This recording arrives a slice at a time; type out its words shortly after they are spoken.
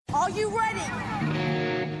you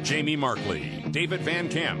ready? Jamie Markley, David Van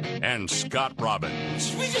Camp, and Scott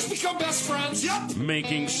Robbins. We just become best friends. Yep.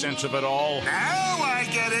 Making sense of it all. Now I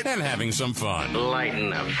get it. And having some fun.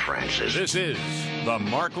 Lighten up, Francis. This is the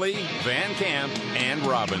Markley, Van Camp, and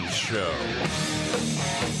Robbins Show.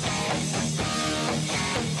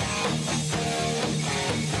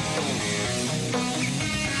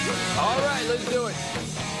 All right, let's do it.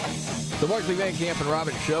 The Markley, Van Camp, and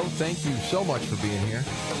Robbins Show. Thank you so much for being here.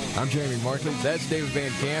 I'm Jamie Markley. That's David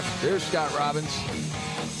Van Camp. There's Scott Robbins.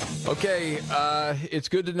 Okay, it's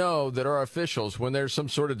good to know that our officials, when there's some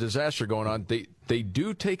sort of disaster going on, they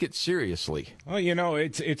do take it seriously. Well, you know,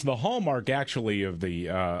 it's the hallmark actually of the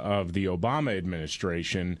Obama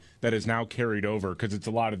administration that is now carried over, because it's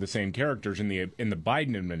a lot of the same characters in the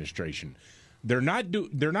Biden administration. They're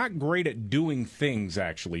not great at doing things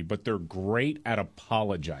actually, but they're great at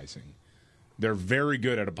apologizing. They're very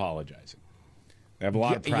good at apologizing. They have a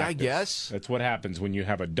lot of practice. I guess. That's what happens when you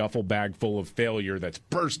have a duffel bag full of failure that's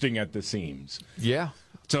bursting at the seams. Yeah.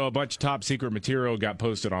 So a bunch of top secret material got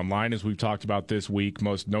posted online, as we've talked about this week,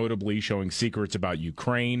 most notably showing secrets about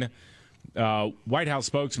Ukraine. White House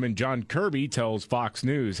spokesman John Kirby tells Fox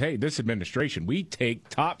News, hey, this administration, we take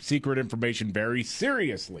top secret information very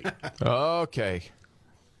seriously. Okay.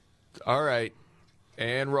 All right.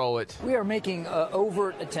 And roll it. We are making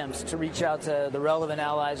overt attempts to reach out to the relevant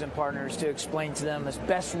allies and partners to explain to them as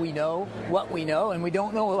best we know what we know, and we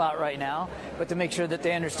don't know a lot right now, but to make sure that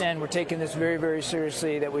they understand we're taking this very, very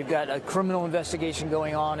seriously, that we've got a criminal investigation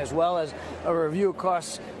going on, as well as a review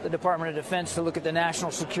across the Department of Defense to look at the national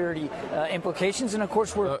security implications. And, of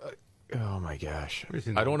course, we're... oh, my gosh. I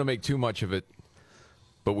don't want to make too much of it,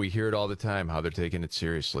 but we hear it all the time, how they're taking it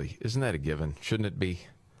seriously. Isn't that a given? Shouldn't it be?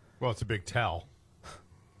 Well, it's a big tell.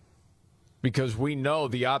 Because we know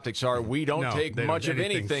the optics are we don't take much of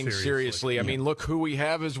anything seriously. I mean, look who we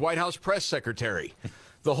have as White House press secretary.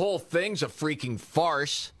 The whole thing's a freaking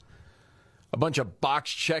farce. A bunch of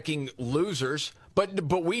box-checking losers. But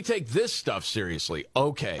we take this stuff seriously.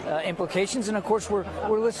 Okay. Implications, and of course we're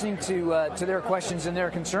listening to their questions and their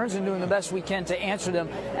concerns and doing the best we can to answer them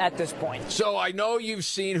at this point. So I know you've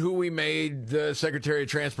seen who we made the Secretary of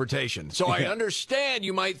Transportation. So I understand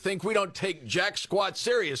you might think we don't take jack squat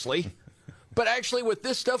seriously. But actually, with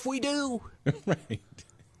this stuff, we do. Right.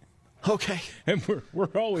 Okay. And we're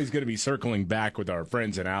always going to be circling back with our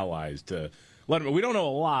friends and allies to let them. We don't know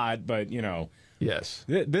a lot, but, you know. Yes.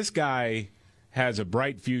 This guy has a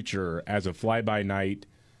bright future as a fly-by-night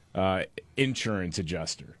insurance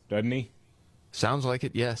adjuster, doesn't he? Sounds like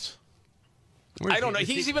it, yes. I don't know.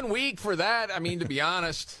 He's even weak for that, I mean, to be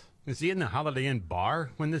honest. Is he in the Holiday Inn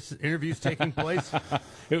bar when this interview's taking place?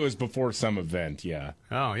 It was before some event, yeah.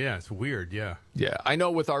 Oh, yeah, it's weird, yeah. Yeah, I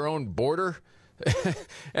know with our own border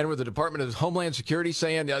and with the Department of Homeland Security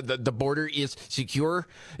saying the border is secure,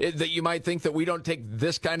 that you might think that we don't take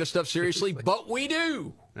this kind of stuff seriously, but we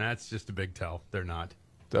do. That's just a big tell. They're not.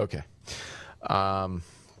 Okay.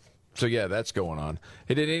 So, yeah, that's going on.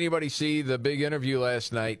 Hey, did anybody see the big interview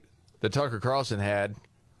last night that Tucker Carlson had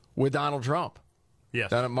with Donald Trump? Yes.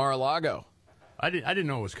 Down at Mar-a-Lago. I didn't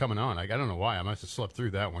know it was coming on. I don't know why. I must have slept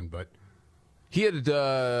through that one, but... He had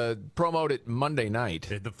promoted it Monday night.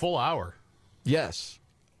 The full hour. Yes.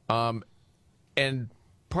 And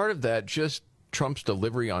part of that, just Trump's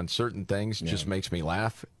delivery on certain things just makes me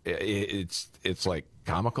laugh. It's like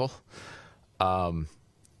comical. And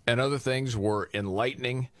other things were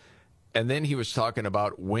enlightening. And then he was talking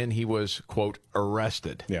about when he was, quote,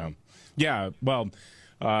 arrested. Yeah. Yeah, well...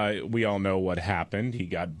 we all know what happened. He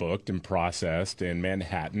got booked and processed in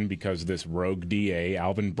Manhattan because this rogue DA,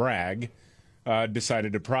 Alvin Bragg,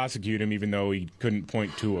 decided to prosecute him even though he couldn't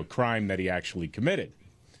point to a crime that he actually committed.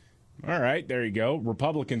 All right, there you go.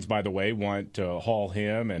 Republicans, by the way, want to haul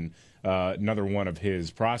him and another one of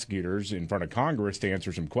his prosecutors in front of Congress to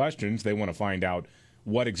answer some questions. They want to find out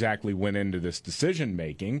what exactly went into this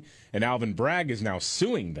decision-making, and Alvin Bragg is now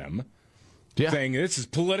suing them. Yeah. Saying this is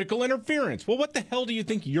political interference. Well, what the hell do you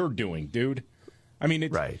think you're doing, dude? I mean,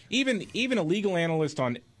 it's right. Even a legal analyst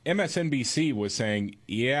on MSNBC was saying,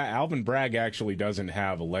 yeah, Alvin Bragg actually doesn't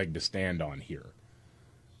have a leg to stand on here.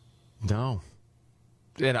 No.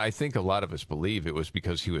 And I think a lot of us believe it was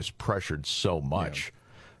because he was pressured so much. Yeah.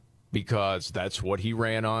 Because that's what he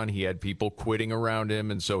ran on. He had people quitting around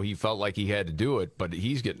him, and so he felt like he had to do it, but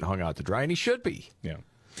he's getting hung out to dry, and he should be. Yeah.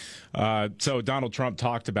 So Donald Trump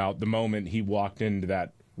talked about the moment he walked into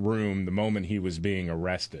that room, the moment he was being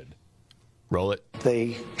arrested. Roll it.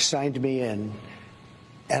 They signed me in,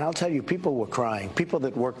 and I'll tell you, people were crying. People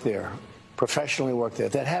that work there, professionally work there,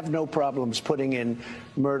 that have no problems putting in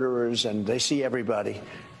murderers, and they see everybody.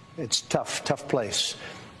 It's tough place.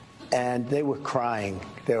 and they were crying.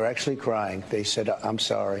 They were actually crying. They said, "I'm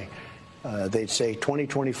sorry." They'd say,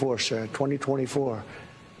 "2024, sir, 2024."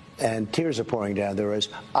 And tears are pouring down their eyes.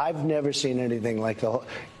 I've never seen anything like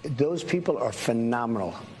those people are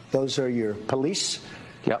phenomenal. Those are your police.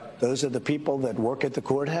 Yep. Those are the people that work at the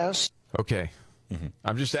courthouse. Okay. Mm-hmm.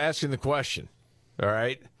 I'm just asking the question. All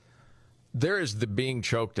right. There is the being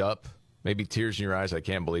choked up, maybe tears in your eyes. I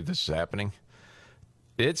can't believe this is happening.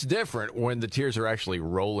 It's different when the tears are actually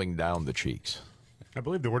rolling down the cheeks. I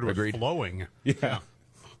believe the word was flowing. Yeah.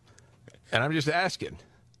 And I'm just asking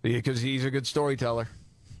because he's a good storyteller.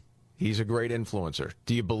 He's a great influencer.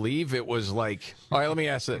 Do you believe it was like, all right, let me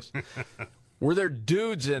ask this. Were there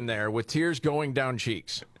dudes in there with tears going down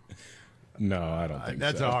cheeks? No, I don't think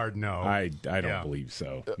that's so. a hard no. I don't believe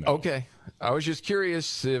so. No. Okay. I was just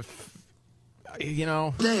curious if,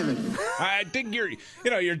 David. I think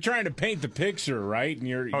you're trying to paint the picture, right? And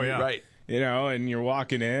you're right. And you're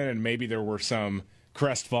walking in, and maybe there were some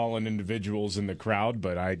crestfallen individuals in the crowd,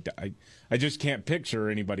 but I just can't picture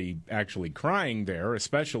anybody actually crying there,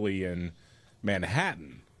 especially in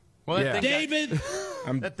Manhattan. Well, that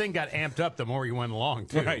thing got amped up the more you went along,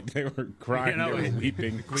 too. Right, they were crying, they were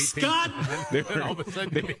weeping. Scott!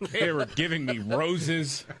 They were giving me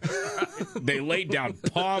roses. They laid down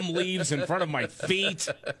palm leaves in front of my feet.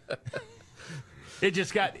 It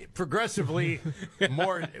just got progressively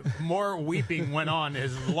more weeping went on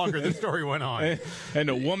as longer the story went on. And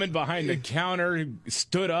a woman behind the counter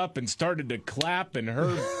stood up and started to clap, and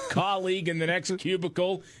her colleague in the next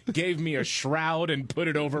cubicle gave me a shroud and put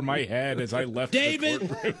it over my head as I left David!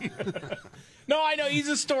 the courtroom. No, I know, he's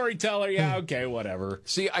a storyteller. Yeah, okay, whatever.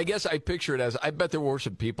 See, I guess I picture it as, I bet there were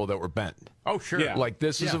some people that were bent. Oh, sure. Yeah. Like,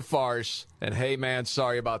 this is a farce, and hey, man,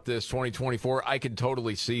 sorry about this, 2024. I can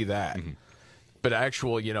totally see that. Mm-hmm. But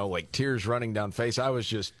actual, like tears running down face, I was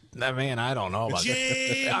just, man, I don't know about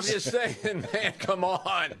that. I'm just saying, man, come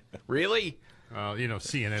on. Really?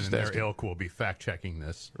 CNN and their ilk will be fact-checking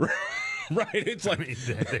this. Right. It's like,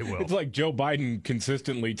 they will. It's like Joe Biden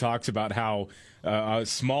consistently talks about how a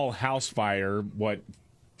small house fire,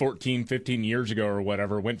 14, 15 years ago or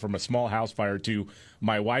whatever, went from a small house fire to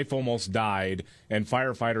my wife almost died and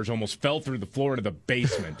firefighters almost fell through the floor into the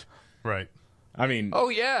basement. Right. I mean, oh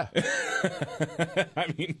yeah.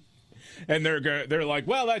 I mean, and they're like,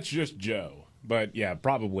 well, that's just Joe. But yeah,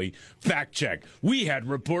 probably fact check. We had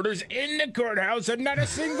reporters in the courthouse, and not a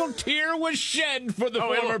single tear was shed for the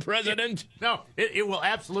former president. It will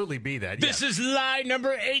absolutely be that. This is lie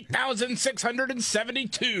number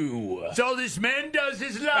 8,672. So this man does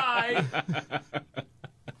his lie.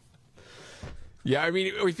 Yeah, I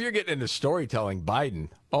mean, if you're getting into storytelling, Biden,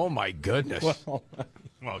 oh my goodness.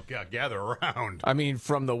 Well, gather around. I mean,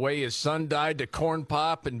 from the way his son died to Corn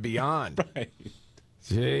Pop and beyond. Right.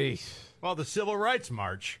 Jeez. Well, the Civil Rights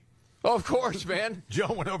March. Oh, of course, man.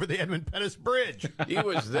 Joe went over the Edmund Pettus Bridge. He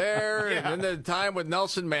was there, and then the time with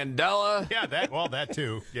Nelson Mandela. Yeah, that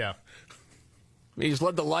too, yeah. He's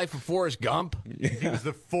led the life of Forrest Gump. He was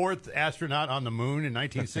the fourth astronaut on the moon in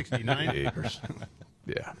 1969.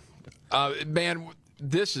 Yeah. Man,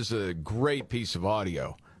 this is a great piece of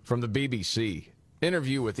audio from the BBC.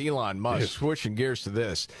 Interview with Elon Musk, switching gears to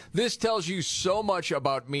this. This tells you so much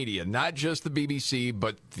about media, not just the BBC,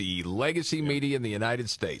 but the legacy media in the United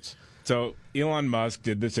States. So Elon Musk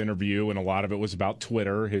did this interview, and a lot of it was about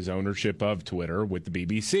Twitter, his ownership of Twitter with the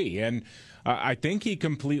BBC. And I think he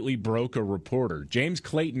completely broke a reporter. James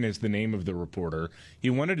Clayton is the name of the reporter.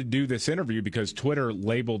 He wanted to do this interview because Twitter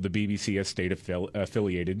labeled the BBC as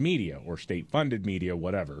state-affiliated media or state-funded media,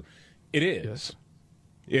 whatever. It is. Yes.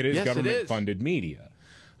 It is government-funded media.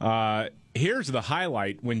 Here's the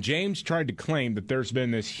highlight. When James tried to claim that there's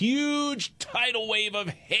been this huge tidal wave of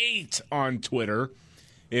hate on Twitter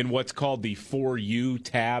in what's called the For You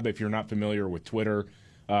tab, if you're not familiar with Twitter,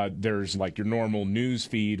 there's like your normal news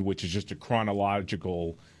feed, which is just a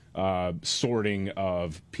chronological sorting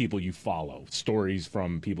of people you follow, stories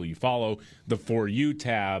from people you follow. The For You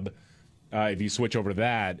tab, if you switch over to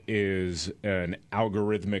that, is an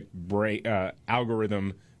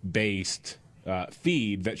algorithm-based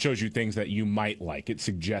feed that shows you things that you might like. It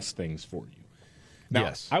suggests things for you. Now,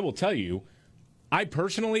 yes. I will tell you, I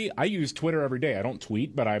use Twitter every day. I don't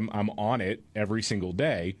tweet, but I'm on it every single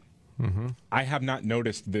day. Mm-hmm. I have not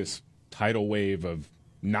noticed this tidal wave of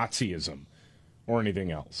Nazism or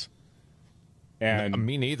anything else. And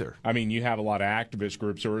me neither. I mean, you have a lot of activist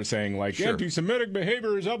groups who are saying, like, anti-Semitic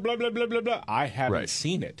behavior is up, blah, blah, blah, blah, blah. I haven't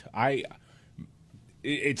seen it.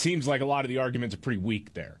 It seems like a lot of the arguments are pretty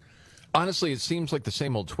weak there. Honestly, it seems like the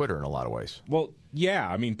same old Twitter in a lot of ways. Well, yeah.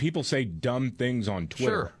 I mean, people say dumb things on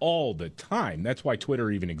Twitter all the time. That's why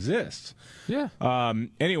Twitter even exists. Yeah.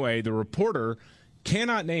 Anyway, the reporter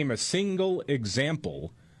cannot name a single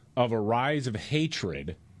example of a rise of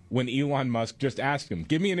hatred when Elon Musk just asked him,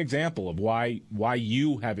 give me an example of why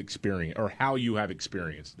you have experienced or how you have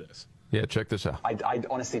experienced this. Yeah, check this out. I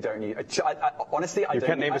honestly don't use. Honestly, I you don't.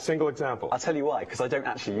 Can't name a single example. I'll tell you why. Because I don't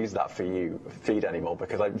actually use that feed anymore.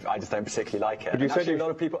 Because I just don't particularly like it. But you said actually, a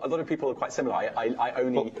lot of people are quite similar. I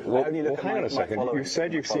only look at hang on a second. my You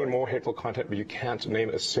said you've seen more hateful content, but you can't name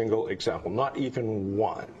a single example, not even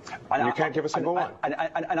one. You can't give a single one. And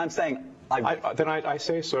I'm saying. Then I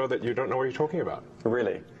say, sir, that you don't know what you're talking about.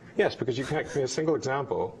 Really? Yes, because you can't give me a single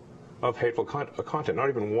example of hateful content, not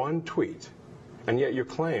even one tweet. And yet you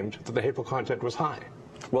claimed that the hateful content was high.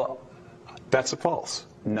 Well, that's false.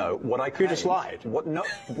 No, what I claimed... You just lied.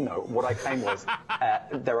 What I claimed was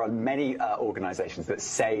there are many organizations that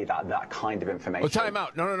say that kind of information... Well, time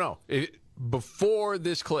out. No. Before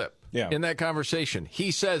this clip, in that conversation, he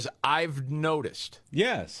says, I've noticed.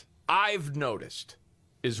 Yes. I've noticed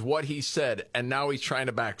is what he said, and now he's trying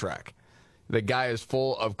to backtrack. The guy is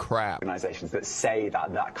full of crap. Organizations that say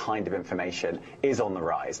that kind of information is on the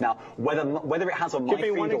rise. Now, whether it has on my feed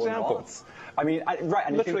or not, I mean, right?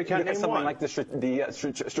 And literally if you look at something one. like the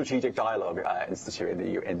Strategic Dialogue Institute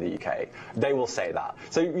in the UK, they will say that.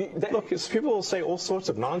 So look, people will say all sorts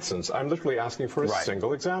of nonsense. I'm literally asking for a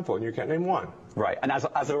single example, and you can't name one. Right, and as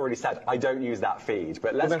I've already said, I don't use that feed.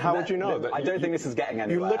 But then how would you know that? I don't think this is getting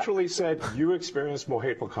anywhere. You literally said you experienced more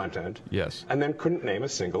hateful content. Yes. And then couldn't name a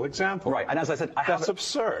single example. Right, and as I said, that's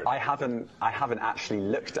absurd. I haven't actually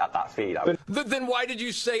looked at that feed. Then why did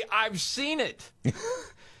you say I've seen it?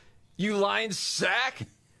 You lying sack.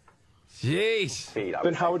 Jeez.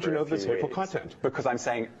 Then how would you know there's hateful content? Because I'm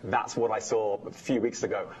saying that's what I saw a few weeks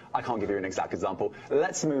ago. I can't give you an exact example.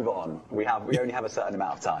 Let's move on. We only have a certain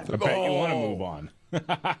amount of time. I bet you want to move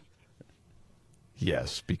on.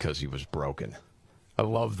 Yes, because he was broken. I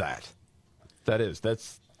love that. That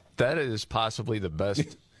is possibly the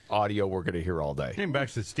best audio we're going to hear all day. Came back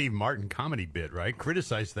to the Steve Martin comedy bit, right?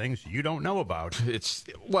 Criticize things you don't know about.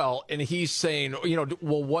 And he's saying,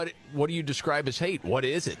 what do you describe as hate? What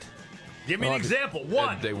is it? Give me an example.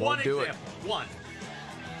 One. They won't do it. One.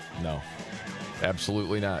 No,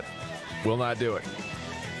 absolutely not. Will not do it.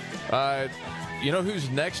 You know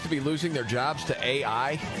who's next to be losing their jobs to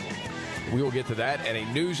AI? We will get to that and a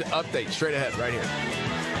news update straight ahead right here.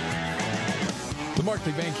 The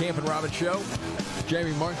Markley, Van Camp, and Robbins Show.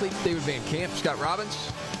 Jamie Markley, David Van Camp, Scott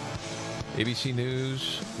Robbins. ABC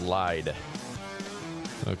News lied.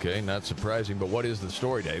 Okay, not surprising, but what is the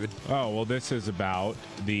story, David? Oh, well, this is about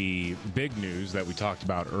the big news that we talked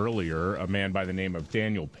about earlier. A man by the name of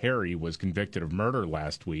Daniel Perry was convicted of murder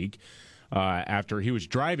last week after he was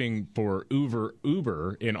driving for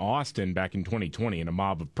Uber in Austin back in 2020, and a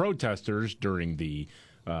mob of protesters during the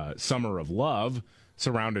Summer of Love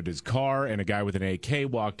surrounded his car, and a guy with an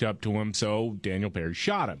AK walked up to him, so Daniel Perry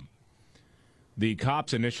shot him. The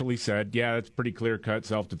cops initially said, yeah, that's pretty clear-cut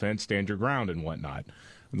self-defense, stand your ground and whatnot.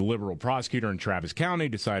 The liberal prosecutor in Travis County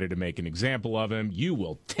decided to make an example of him. You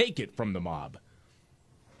will take it from the mob.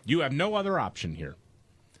 You have no other option here.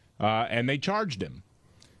 And they charged him.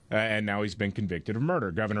 And now he's been convicted of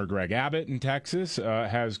murder. Governor Greg Abbott in Texas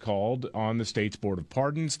has called on the state's Board of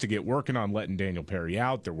Pardons to get working on letting Daniel Perry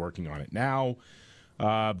out. They're working on it now.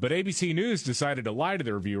 But ABC News decided to lie to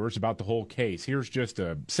their viewers about the whole case. Here's just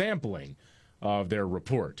a sampling of their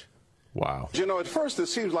report. Wow. You know, at first it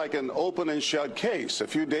seems like an open and shut case. A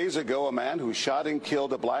few days ago, a man who shot and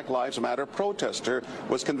killed a Black Lives Matter protester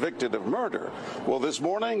was convicted of murder. Well, this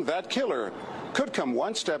morning, that killer could come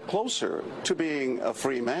one step closer to being a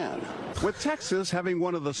free man. With Texas having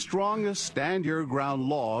one of the strongest stand-your-ground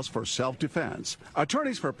laws for self-defense,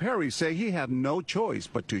 attorneys for Perry say he had no choice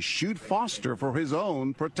but to shoot Foster for his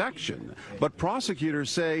own protection. But prosecutors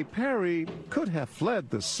say Perry could have fled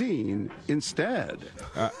the scene instead.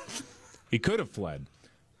 He could have fled.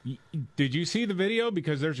 Did you see the video?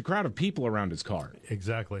 Because there's a crowd of people around his car.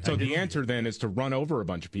 Exactly. So the answer then is to run over a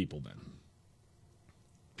bunch of people then.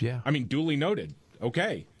 Yeah. I mean, duly noted.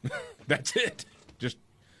 Okay. That's it.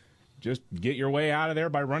 Just get your way out of there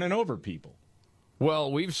by running over people.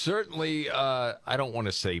 Well, we've certainly, I don't want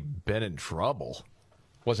to say been in trouble.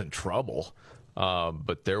 Wasn't trouble.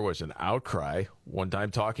 But there was an outcry one time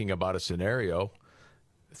talking about a scenario.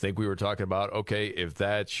 I think we were talking about, okay, if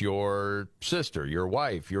that's your sister, your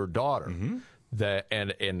wife, your daughter, that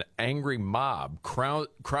and an angry mob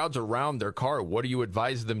crowds around their car, what do you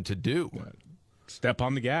advise them to do? Step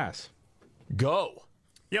on the gas. Go.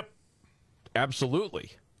 Yep.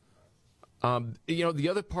 Absolutely. The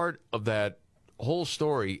other part of that whole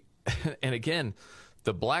story, and again,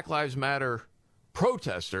 the Black Lives Matter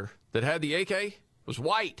protester that had the AK was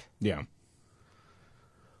white. Yeah.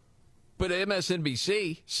 But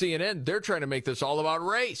MSNBC, CNN, they're trying to make this all about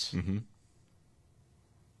race. Mm-hmm.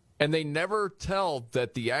 And they never tell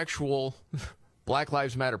that the actual Black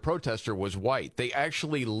Lives Matter protester was white. They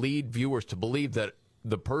actually lead viewers to believe that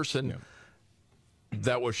the person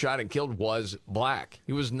that was shot and killed was black.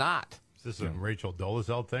 He was not. Is this a Rachel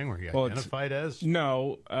Dolezal thing where he identified as?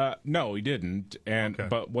 No, he didn't.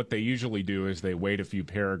 But what they usually do is they wait a few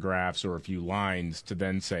paragraphs or a few lines to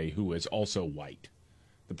then say who is also white.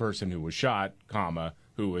 The person who was shot,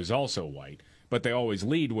 who is also white. But they always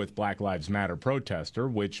lead with Black Lives Matter protester,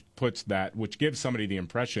 which gives somebody the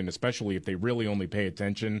impression, especially if they really only pay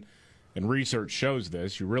attention, and research shows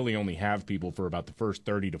this, you really only have people for about the first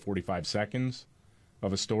 30 to 45 seconds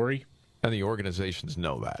of a story. And the organizations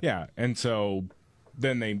know that. Yeah, and so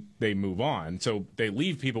then they move on. So they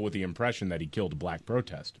leave people with the impression that he killed a black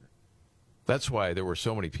protester. That's why there were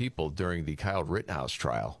so many people during the Kyle Rittenhouse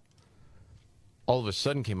trial. All of a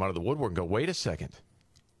sudden came out of the woodwork and go, wait a second.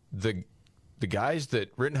 The guys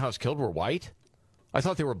that Rittenhouse killed were white? I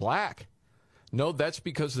thought they were black. No, that's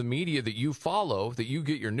because the media that you follow, that you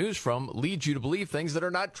get your news from, leads you to believe things that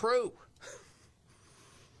are not true.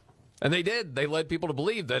 And they did. They led people to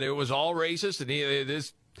believe that it was all racist and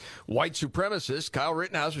this white supremacist, Kyle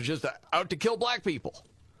Rittenhouse, was just out to kill black people.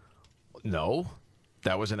 No,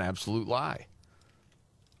 that was an absolute lie.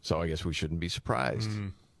 So I guess we shouldn't be surprised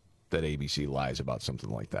that ABC lies about something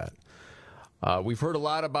like that. We've heard a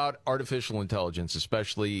lot about artificial intelligence,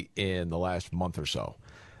 especially in the last month or so.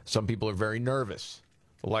 Some people are very nervous.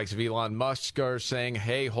 The likes of Elon Musk are saying,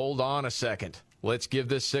 hey, hold on a second. Let's give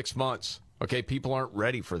this 6 months. Okay, people aren't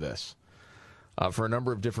ready for this for a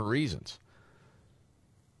number of different reasons.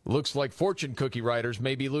 Looks like fortune cookie writers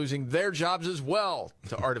may be losing their jobs as well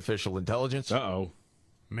to artificial intelligence. Uh-oh.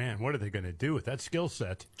 Man, what are they going to do with that skill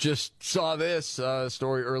set? Just saw this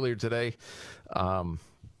story earlier today.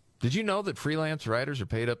 Did you know that freelance writers are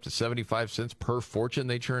paid up to 75 cents per fortune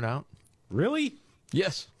they churn out? Really?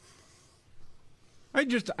 Yes. I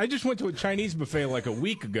just went to a Chinese buffet like a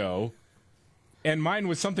week ago, and mine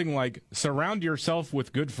was something like, surround yourself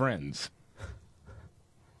with good friends.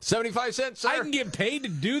 75 cents, sir. I can get paid to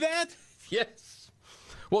do that? Yes.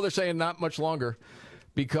 Well, they're saying not much longer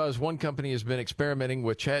because one company has been experimenting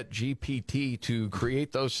with ChatGPT to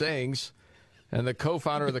create those sayings, and the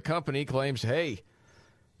co-founder of the company claims, hey,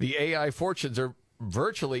 the AI fortunes are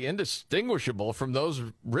virtually indistinguishable from those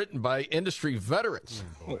written by industry veterans.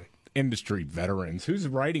 Oh, industry veterans? Who's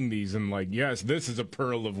writing these and like, yes, this is a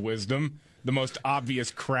pearl of wisdom, the most obvious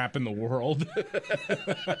crap in the world?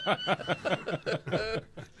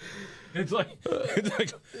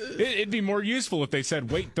 It'd be more useful if they said,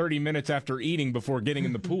 wait 30 minutes after eating before getting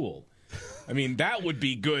in the pool. I mean, that would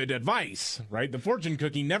be good advice, right? The fortune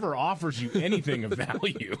cookie never offers you anything of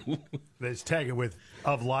value. Let's tag it with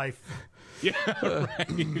of life. Yeah,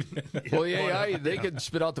 right. Well, the AI, they can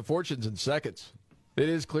spit out the fortunes in seconds. It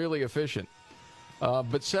is clearly efficient.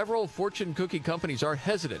 But several fortune cookie companies are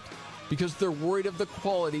hesitant because they're worried of the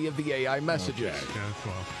quality of the AI messages.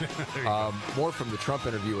 Okay. More from the Trump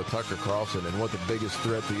interview with Tucker Carlson and what the biggest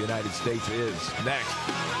threat to the United States is next.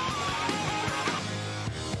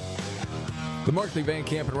 The Markley, Van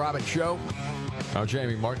Camp, and Robbins Show. I'm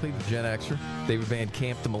Jamie Markley, the Gen Xer. David Van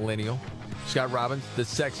Camp, the Millennial. Scott Robbins, the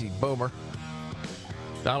sexy boomer.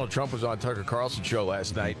 Donald Trump was on Tucker Carlson's show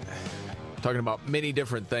last night talking about many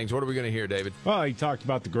different things. What are we going to hear, David? Well, he talked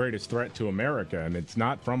about the greatest threat to America, and it's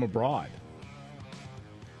not from abroad.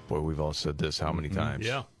 Boy, we've all said this how many times?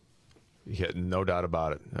 Yeah. No doubt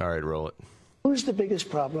about it. All right, roll it. Who's the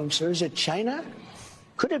biggest problem, sir? Is it China?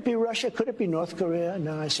 Could it be Russia? Could it be North Korea?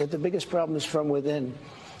 No, I said the biggest problem is from within.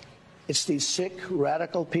 It's these sick,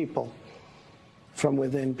 radical people from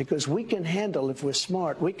within, because we can handle, if we're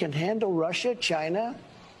smart, we can handle Russia, China.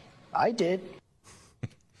 I did.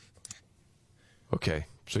 Okay,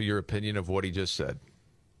 so your opinion of what he just said.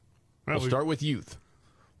 Well, we'll start with youth.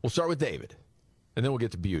 We'll start with David, and then we'll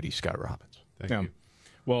get to beauty, Scott Robbins. Thank you.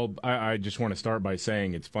 Well, I just want to start by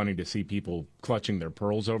saying it's funny to see people clutching their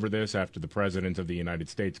pearls over this after the President of the United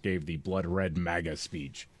States gave the blood red MAGA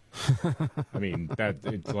speech. I mean,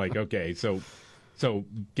 it's like, okay, so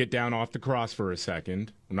get down off the cross for a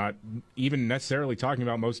second. I'm not even necessarily talking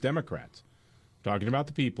about most Democrats. I'm talking about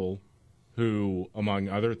the people who, among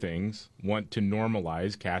other things, want to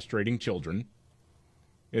normalize castrating children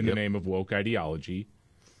in the name of woke ideology.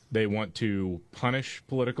 They want to punish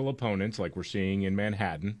political opponents like we're seeing in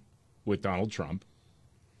Manhattan with Donald Trump.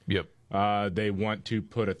 Yep. They want to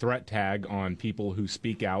put a threat tag on people who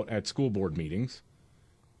speak out at school board meetings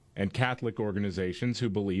and Catholic organizations who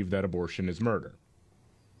believe that abortion is murder.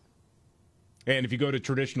 And if you go to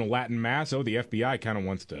traditional Latin Mass, the FBI kind of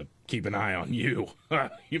wants to keep an eye on you.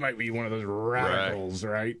 You might be one of those radicals,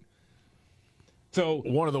 right? So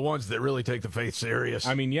one of the ones that really take the faith serious.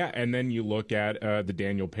 I mean, yeah, and then you look at the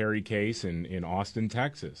Daniel Perry case in Austin,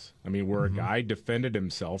 Texas. I mean, where a guy defended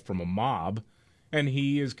himself from a mob, and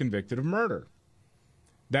he is convicted of murder.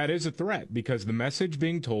 That is a threat, because the message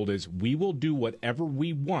being told is, we will do whatever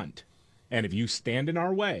we want, and if you stand in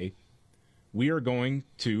our way, we are going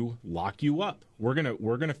to lock you up. We're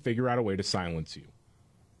gonna figure out a way to silence you.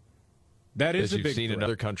 That is a big threat. As you've seen in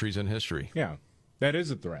other countries in history. Yeah, that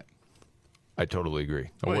is a threat. I totally agree.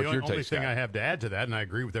 Well, the only thing I have to add to that, and I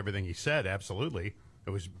agree with everything he said, absolutely. It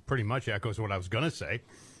was pretty much echoes what I was going to say.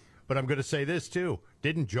 But I'm going to say this, too.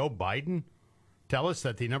 Didn't Joe Biden tell us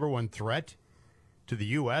that the number one threat to the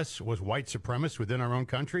U.S. was white supremacists within our own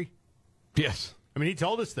country? Yes. I mean, he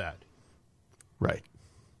told us that. Right.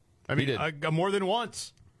 I mean, more than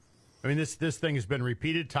once. I mean, this thing has been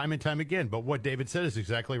repeated time and time again. But what David said is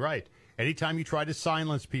exactly right. Anytime you try to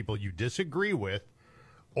silence people you disagree with,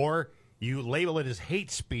 or you label it as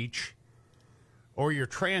hate speech, or you're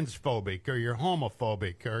transphobic, or you're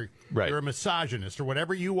homophobic, or you're a misogynist, or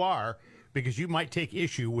whatever you are, because you might take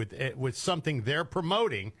issue with something they're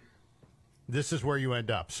promoting, this is where you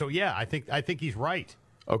end up. So, yeah, I think he's right.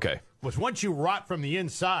 Okay. Was once you rot from the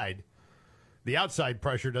inside, the outside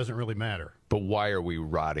pressure doesn't really matter. But why are we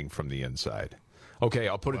rotting from the inside? Okay,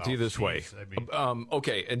 I'll put it to you this way. I mean,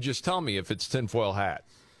 okay, and just tell me if it's tinfoil hat.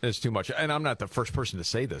 It's too much. And I'm not the first person to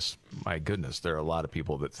say this. My goodness, there are a lot of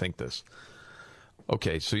people that think this.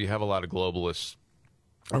 Okay, so you have a lot of globalists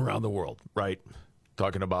around the world, right?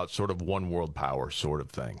 Talking about sort of one world power sort of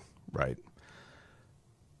thing, right?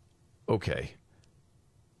 Okay,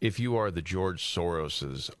 if you are the George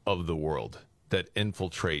Soroses of the world that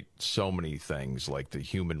infiltrate so many things like the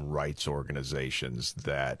human rights organizations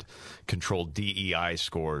that control DEI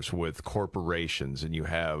scores with corporations, and you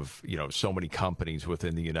have, so many companies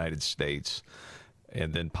within the United States,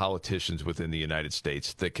 and then politicians within the United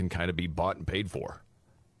States that can kind of be bought and paid for.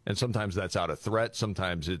 And sometimes that's out of threat.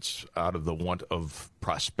 Sometimes it's out of the want of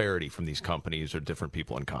prosperity from these companies or different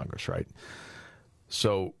people in Congress, right?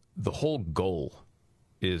 So the whole goal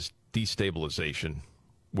is destabilization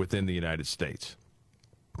within the United States.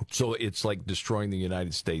 So it's like destroying the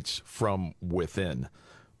United States from within.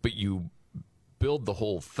 But you build the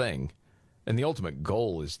whole thing, and the ultimate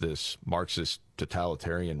goal is this Marxist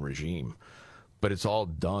totalitarian regime. But it's all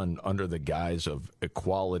done under the guise of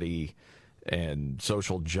equality and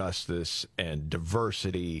social justice and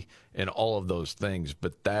diversity and all of those things.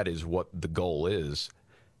 But that is what the goal is.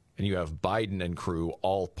 And you have Biden and crew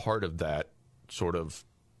all part of that sort of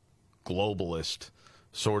globalist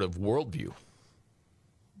sort of worldview.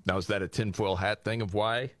 Now, is that a tinfoil hat thing of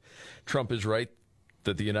why Trump is right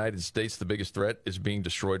that the United States, the biggest threat, is being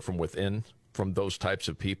destroyed from within, from those types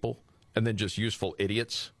of people, and then just useful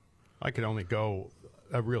idiots? I could only go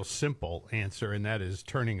a real simple answer, and that is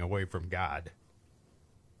turning away from God.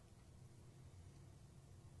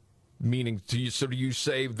 Meaning, do you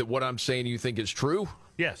say that what I'm saying you think is true?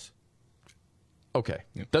 Yes. Okay,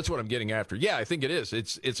 that's what I'm getting after. Yeah, I think it is.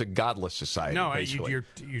 It's a godless society. No, basically.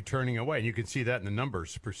 you're turning away, and you can see that in the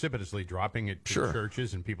numbers precipitously dropping at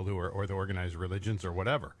churches and people who are or the organized religions or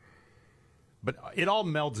whatever. But it all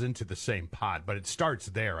melds into the same pot. But it starts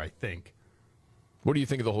there, I think. What do you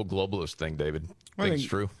think of the whole globalist thing, David? I think it's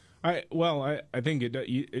true. I think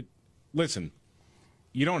it. Listen,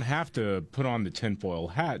 you don't have to put on the tinfoil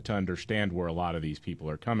hat to understand where a lot of these people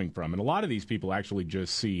are coming from, and a lot of these people actually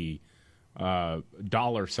just see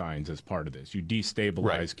dollar signs as part of this. You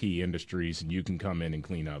destabilize key industries, and you can come in and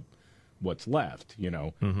clean up what's left.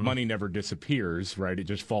 Money never disappears, right? It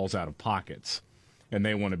just falls out of pockets, and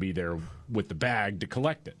they want to be there with the bag to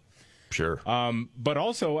collect it. Sure. But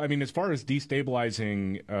also, I mean, as far as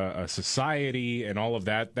destabilizing a society and all of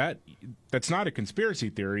that's not a conspiracy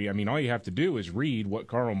theory. I mean, all you have to do is read what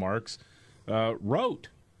Karl Marx wrote.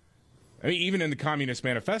 I mean, even in the Communist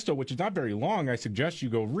Manifesto, which is not very long, I suggest you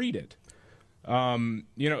go read it. But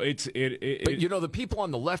the people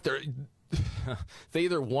on the left, they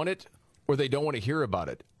either want it or they don't want to hear about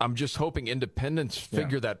it. I'm just hoping independents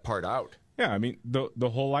figure that part out. Yeah, I mean, the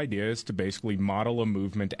whole idea is to basically model a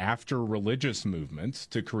movement after religious movements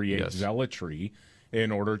to create zealotry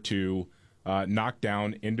in order to knock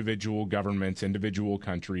down individual governments, individual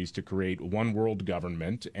countries, to create one world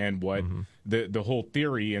government. And what the whole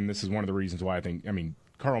theory, and this is one of the reasons why I mean,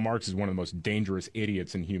 Karl Marx is one of the most dangerous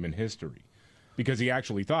idiots in human history. because he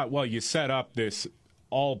actually thought, well, you set up this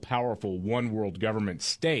all-powerful one-world government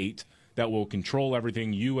state that will control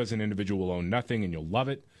everything. You as an individual will own nothing, and you'll love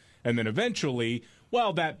it. And then eventually,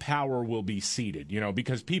 well, that power will be ceded,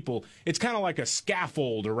 because people, it's kind of like a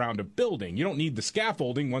scaffold around a building. You don't need the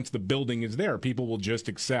scaffolding once the building is there. People will just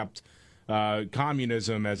accept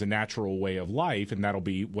communism as a natural way of life, and that'll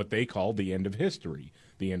be what they call the end of history,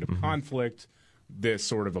 the end of conflict, this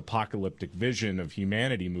sort of apocalyptic vision of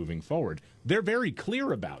humanity moving forward. They're very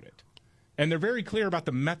clear about it. And they're very clear about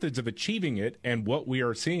the methods of achieving it, and what we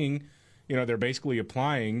are seeing, they're basically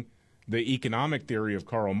applying the economic theory of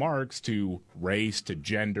Karl Marx to race, to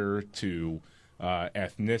gender, to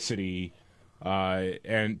ethnicity,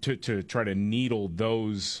 and to try to needle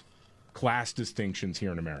those class distinctions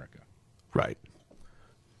here in America. Right.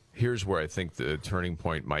 Here's where I think the turning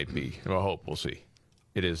point might be. Well, I hope we'll see.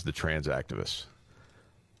 It is the trans activists.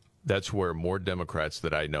 That's where more Democrats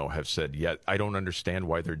that I know have said, I don't understand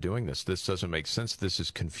why they're doing this. This doesn't make sense. This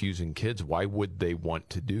is confusing kids. Why would they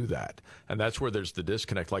want to do that? And that's where there's the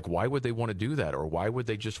disconnect. Like, why would they want to do that? Or why would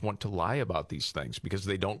they just want to lie about these things? Because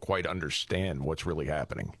they don't quite understand what's really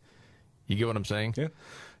happening. You get what I'm saying? Yeah.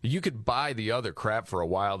 You could buy the other crap for a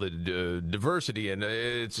while, the diversity and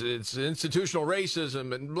it's institutional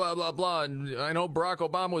racism and blah, blah, blah. And I know Barack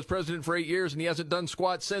Obama was president for 8 years and he hasn't done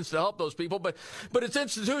squat since to help those people, but it's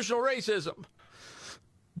institutional racism.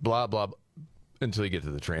 Blah, blah, blah, until you get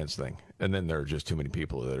to the trans thing. And then there are just too many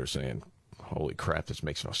people that are saying, holy crap, this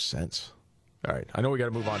makes no sense. All right, I know we got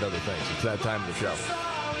to move on to other things. It's that time of the show.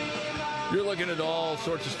 You're looking at all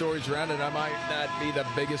sorts of stories around, and I might not be the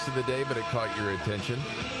biggest of the day, but it caught your attention.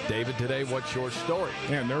 David, today, what's your story?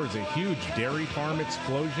 Man, there was a huge dairy farm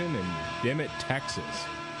explosion in Dimmitt, Texas.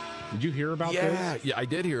 Did you hear about this? Yeah, I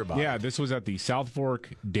did hear about it. Yeah, this was at the South Fork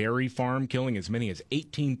Dairy Farm, killing as many as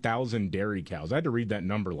 18,000 dairy cows. I had to read that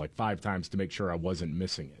number like 5 times to make sure I wasn't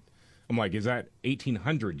missing it. I'm like, is that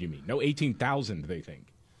 1,800 you mean? No, 18,000 they think.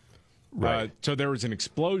 Right. So there was an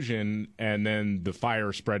explosion, and then the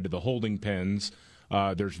fire spread to the holding pens.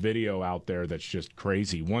 There's video out there that's just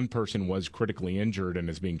crazy. One person was critically injured and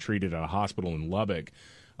is being treated at a hospital in Lubbock.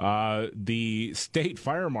 The state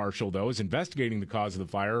fire marshal, though, is investigating the cause of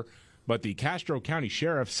the fire, but the Castro County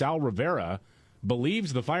Sheriff, Sal Rivera,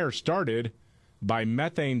 believes the fire started by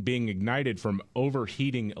methane being ignited from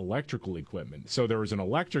overheating electrical equipment. So there was an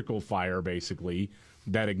electrical fire, basically,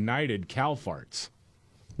 that ignited cow farts.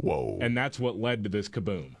 Whoa. And that's what led to this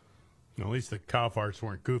kaboom. At least the cow farts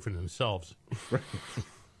weren't goofing themselves.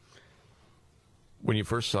 When you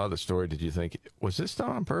first saw the story, did you think, was this done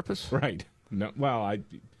on purpose? Right. No. Well,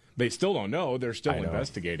 they still don't know. They're still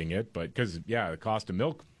investigating it. But because, the cost of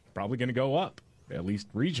milk probably going to go up, at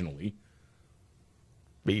least regionally.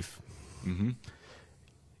 Beef. Mm-hmm.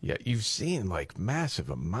 Yeah, you've seen like massive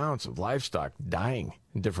amounts of livestock dying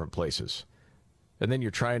in different places. And then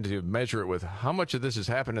you're trying to measure it with how much of this has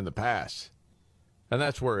happened in the past. And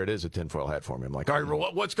that's where it is a tinfoil hat for me. I'm like, all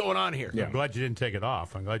right, what's going on here? Yeah. I'm glad you didn't take it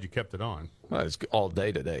off. I'm glad you kept it on. Well, it's all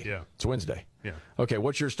day today. Yeah. It's Wednesday. Yeah. Okay,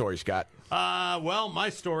 what's your story, Scott? Well,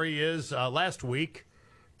 my story is last week,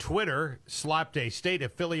 Twitter slapped a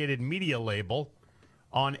state-affiliated media label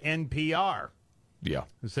on NPR. Yeah.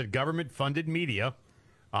 It said government-funded media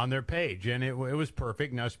on their page, and it was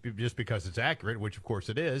perfect, not just because it's accurate, which of course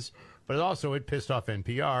it is, but it pissed off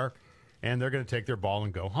NPR, and they're going to take their ball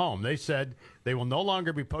and go home. They said they will no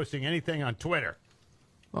longer be posting anything on Twitter.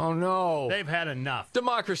 Oh, no. They've had enough.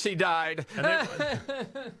 Democracy died.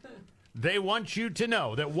 They want you to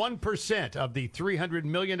know that 1% of the $300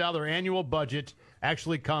 million annual budget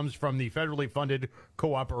actually comes from the federally funded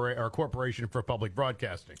Corporation for Public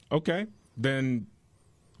Broadcasting. Okay. Then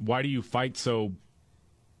why do you fight so...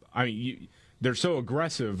 I mean, they're so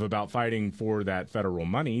aggressive about fighting for that federal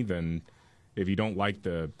money, then if you don't like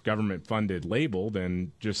the government-funded label,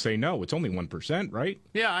 then just say no. It's only 1%, right?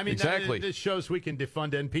 Yeah, I mean, exactly. This shows we can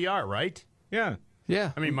defund NPR, right? Yeah.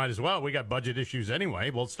 Yeah. I mean, might as well. We got budget issues anyway.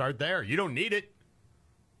 We'll start there. You don't need it.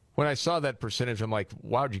 When I saw that percentage, I'm like,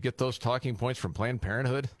 wow, did you get those talking points from Planned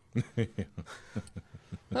Parenthood?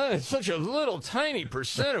 It's such a little tiny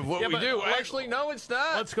percent of what we do. Actually, no, it's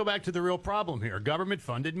not. Let's go back to the real problem here.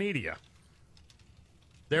 Government-funded media.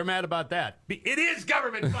 They're mad about that. It is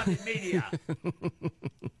government-funded media.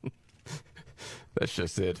 That's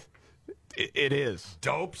just it. It is.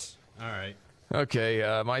 Dopes. All right.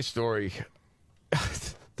 Okay, my story.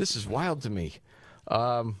 This is wild to me.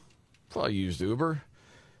 I used Uber.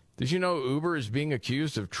 Did you know Uber is being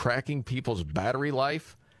accused of tracking people's battery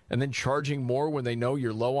life and then charging more when they know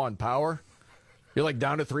you're low on power? You're like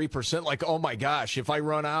down to 3%. Like, oh my gosh, if I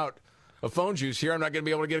run out of phone juice here, I'm not going to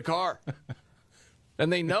be able to get a car.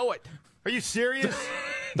 And they know it. Are you serious?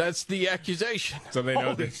 That's the accusation. So they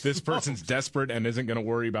know that this person's desperate and isn't going to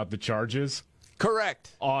worry about the charges?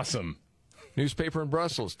 Correct. Awesome. Newspaper in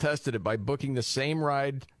Brussels tested it by booking the same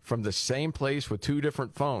ride from the same place with two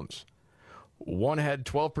different phones. One had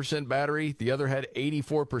 12% battery, the other had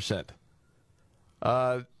 84%.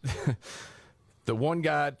 The one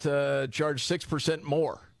got charged 6%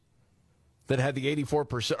 more that had the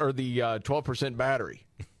 84% or the 12% battery.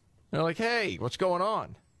 They're like, hey, what's going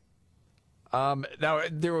on? Now,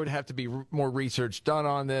 there would have to be more research done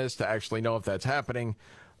on this to actually know if that's happening.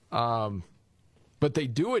 But they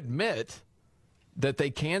do admit that they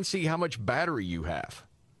can see how much battery you have,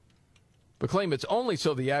 but claim it's only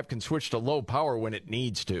so the app can switch to low power when it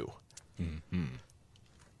needs to. Mm-hmm.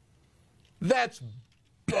 That's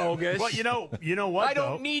bogus. Well, you know what? I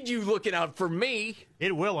don't need you looking out for me.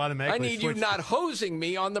 It will automatically. I need you not hosing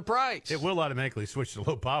me on the price. It will automatically switch to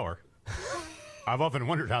low power. I've often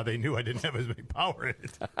wondered how they knew I didn't have as much power in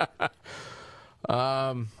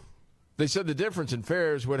it. They said the difference in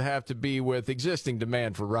fares would have to be with existing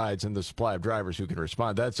demand for rides and the supply of drivers who can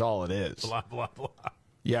respond. That's all it is. Blah, blah, blah.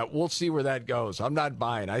 Yeah, we'll see where that goes. I'm not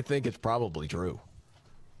buying. I think it's probably true.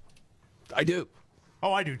 I do.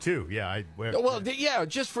 Oh, I do too. Yeah. Yeah,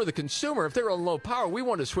 just for the consumer. If they're on low power, we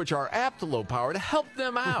want to switch our app to low power to help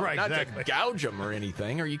them out, right, not exactly. to gouge them or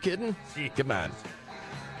anything. Are you kidding? Come on.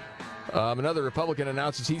 Another Republican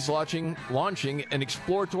announces he's launching an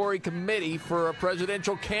exploratory committee for a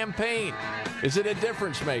presidential campaign. Is it a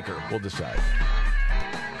difference maker? We'll decide.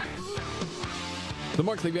 The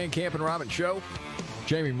Markley, Van Camp, and Robbins Show.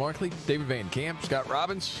 Jamie Markley, David Van Camp, Scott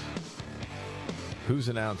Robbins. Who's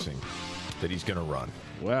announcing that he's going to run?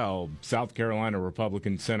 Well, South Carolina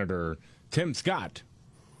Republican Senator Tim Scott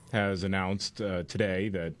has announced today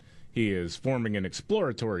that he is forming an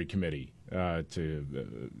exploratory committee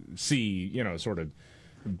to see, sort of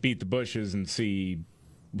beat the bushes and see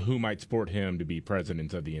who might support him to be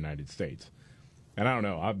president of the United States. And I don't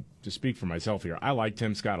know, I'll just speak for myself here. I like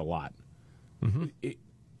Tim Scott a lot. Mm-hmm.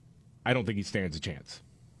 I don't think he stands a chance.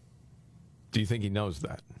 Do you think he knows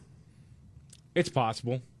that? It's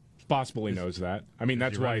possible. It's possible he knows that. I mean,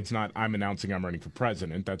 that's why it's not, I'm announcing I'm running for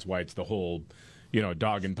president. That's why it's the whole,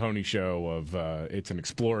 dog and pony show of it's an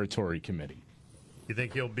exploratory committee. You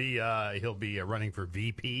think he'll be running for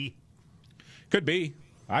VP? Could be.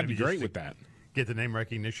 I'd be great with that. Get the name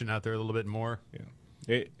recognition out there a little bit more.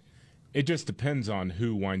 Yeah. It just depends on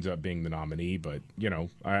who winds up being the nominee, but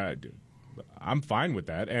I'm fine with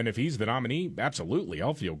that. And if he's the nominee, absolutely,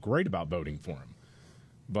 I'll feel great about voting for him.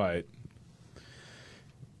 But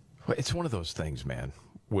it's one of those things, man.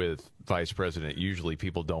 With vice president, usually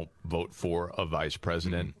people don't vote for a vice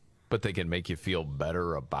president, but they can make you feel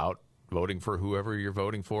better about voting for whoever you're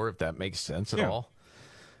voting for, if that makes sense at all.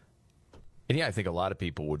 And I think a lot of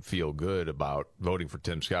people would feel good about voting for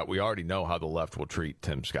Tim Scott. We already know how the left will treat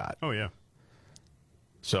Tim Scott. Oh, yeah.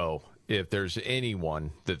 So if there's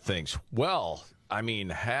anyone that thinks, well, I mean,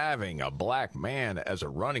 having a black man as a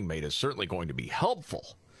running mate is certainly going to be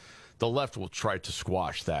helpful, the left will try to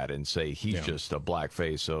squash that and say he's just a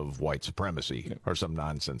blackface of white supremacy or some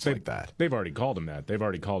nonsense like that. They've already called him that. They've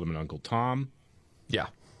already called him an Uncle Tom. Yeah.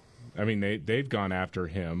 I mean, they've gone after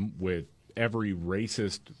him with every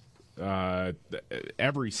racist,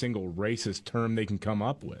 every single racist term they can come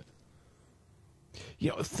up with.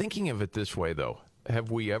 Thinking of it this way, though, have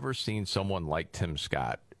we ever seen someone like Tim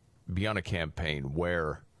Scott be on a campaign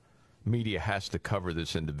where media has to cover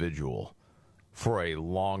this individual for a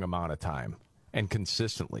long amount of time and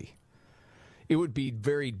consistently? It would be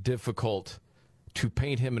very difficult to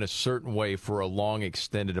paint him in a certain way for a long,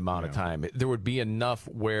 extended amount of time. There would be enough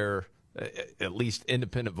where at least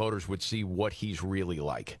independent voters would see what he's really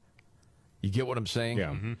like. You get what I'm saying? Yeah.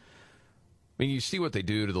 Mm-hmm. I mean, you see what they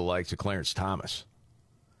do to the likes of Clarence Thomas,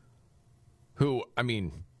 who, I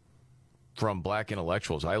mean, from black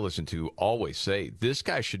intellectuals I listen to always say this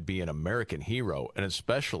guy should be an American hero, and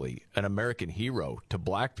especially an American hero to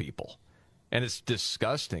black people. And it's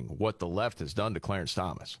disgusting what the left has done to Clarence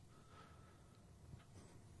Thomas.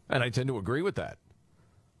 And I tend to agree with that.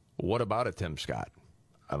 What about it, Tim Scott?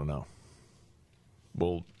 I don't know.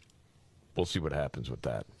 We'll see what happens with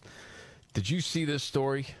that. Did you see this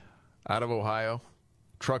story out of Ohio?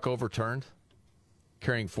 Truck overturned,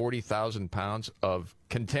 carrying 40,000 pounds of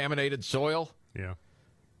contaminated soil. Yeah.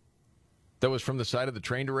 That was from the side of the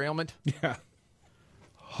train derailment? Yeah.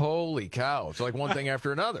 Holy cow. It's like one thing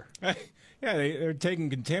after another. Yeah, they're taking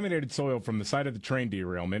contaminated soil from the site of the train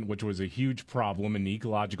derailment, which was a huge problem, an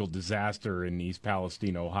ecological disaster in East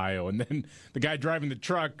Palestine, Ohio. And then the guy driving the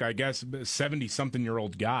truck, I guess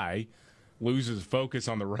 70-something-year-old guy, loses focus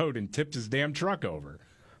on the road and tipped his damn truck over.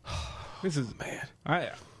 This is man.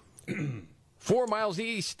 4 miles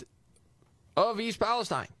east of East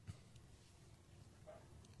Palestine.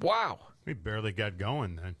 Wow. We barely got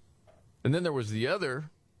going then. And then there was the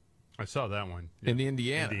other. I saw that one. In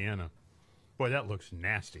Indiana. Indiana. Boy, that looks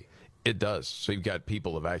nasty. It does. So you've got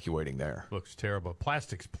people evacuating there. Looks terrible.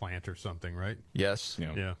 Plastics plant or something, right? Yes.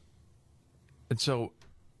 Yeah. And so,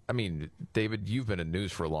 I mean, David, you've been in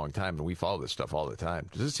news for a long time, and we follow this stuff all the time.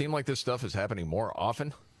 Does it seem like this stuff is happening more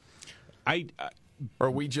often? Or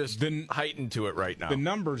are we just heightened to it right now? The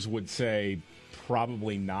numbers would say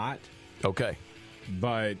probably not. Okay.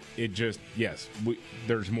 But it just, yes,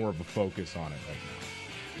 there's more of a focus on it right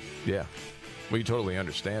now. Yeah. We totally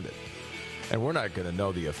understand it. And we're not going to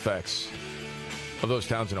know the effects of those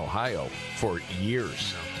towns in Ohio for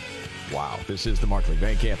years. Wow. This is the Markley,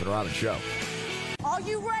 Van Camp, and Robbins Show. Are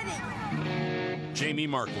you ready? Jamie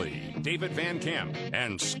Markley, David Van Camp,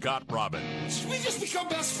 and Scott Robbins. We just become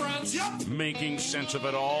best friends. Yep. Making sense of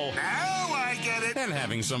it all. Now I get it. And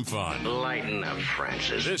having some fun. Lighten up,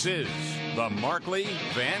 Francis. This is the Markley,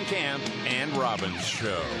 Van Camp, and Robbins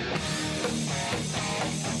Show.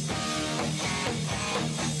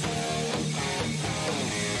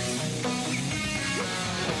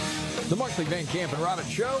 The Markley, Van Camp, and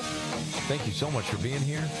Robbins Show. Thank you so much for being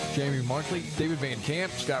here. Jamie Markley, David Van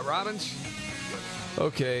Camp, Scott Robbins.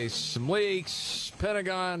 Okay, some leaks,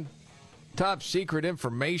 Pentagon, top secret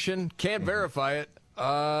information. Can't verify it,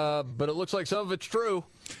 but it looks like some of it's true.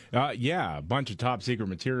 Yeah, a bunch of top secret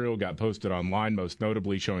material got posted online, most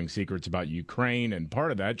notably showing secrets about Ukraine, and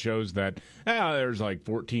part of that shows that there's like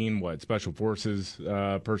 14 special forces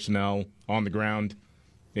personnel on the ground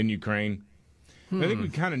in Ukraine. I think we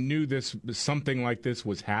kind of knew something like this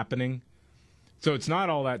was happening, so it's not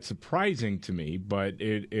all that surprising to me, but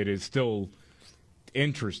it is still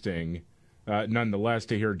interesting nonetheless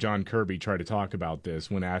to hear John Kirby try to talk about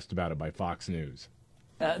this when asked about it by Fox News.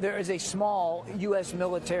 There is a small U.S.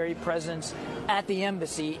 military presence at the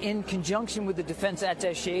embassy in conjunction with the defense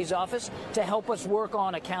attaché's office to help us work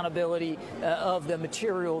on accountability of the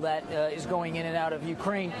material that is going in and out of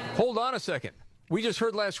Ukraine. Hold on a second. We just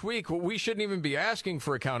heard last week we shouldn't even be asking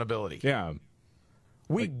for accountability. Yeah.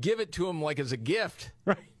 We give it to them like as a gift.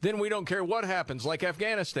 Right. Then we don't care what happens, like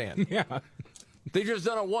Afghanistan. Yeah. They've just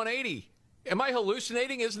done a 180. Am I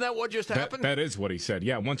hallucinating? Isn't that what just happened? That is what he said.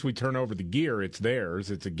 Yeah, once we turn over the gear, it's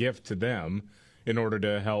theirs. It's a gift to them in order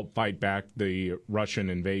to help fight back the Russian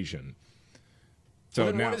invasion. So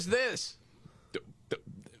then now, what is this?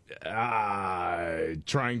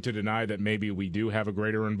 Trying to deny that maybe we do have a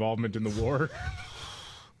greater involvement in the war.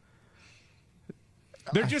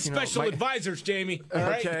 They're just special advisors, Jamie. All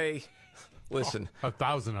right? Okay. Listen.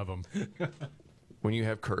 1,000 of them. When you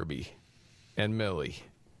have Kirby and Milley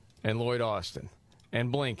and Lloyd Austin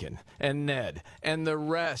and Blinken and Ned and the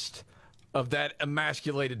rest of that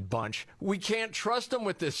emasculated bunch, we can't trust them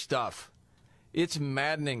with this stuff. It's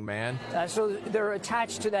maddening, man. So they're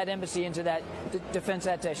attached to that embassy and to that defense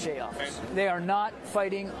attaché office. They are not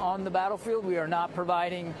fighting on the battlefield. We are not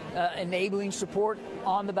providing enabling support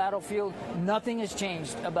on the battlefield. Nothing has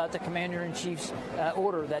changed about the commander-in-chief's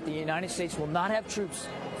order that the United States will not have troops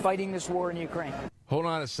fighting this war in Ukraine. Hold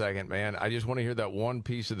on a second, man. I just want to hear that one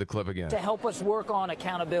piece of the clip again. To help us work on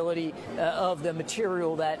accountability of the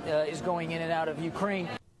material that is going in and out of Ukraine.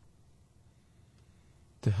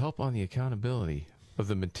 To help on the accountability of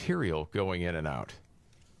the material going in and out.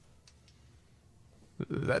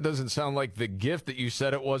 That doesn't sound like the gift that you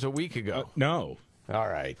said it was a week ago. No. All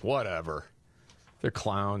right, whatever. They're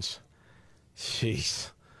clowns.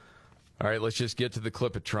 Jeez. All right, let's just get to the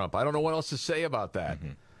clip of Trump. I don't know what else to say about that.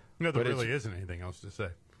 Mm-hmm. No, there really isn't anything else to say.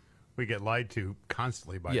 We get lied to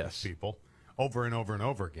constantly by these people over and over and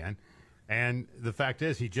over again. And the fact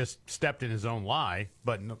is, he just stepped in his own lie.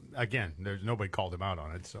 But again, there's nobody called him out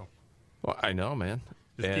on it. So, well, I know, man.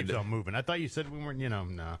 Just keeps on moving. I thought you said we weren't.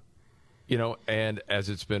 Nah. And as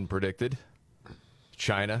it's been predicted,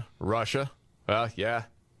 China, Russia. Yeah,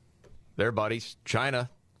 they're buddies. China.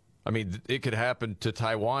 I mean, it could happen to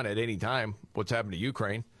Taiwan at any time. What's happened to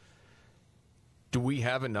Ukraine? Do we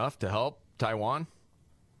have enough to help Taiwan?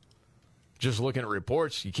 Just looking at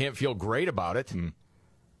reports, you can't feel great about it.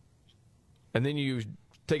 And then you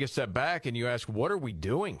take a step back and you ask, what are we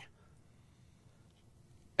doing?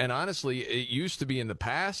 And honestly, it used to be in the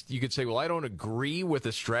past, you could say, well, I don't agree with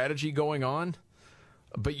the strategy going on,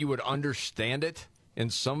 but you would understand it in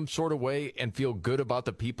some sort of way and feel good about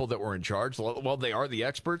the people that were in charge. Well, they are the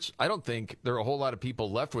experts. I don't think there are a whole lot of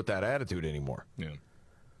people left with that attitude anymore. Yeah.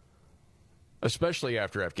 Especially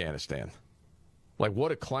after Afghanistan. Like,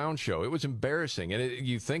 what a clown show. It was embarrassing. And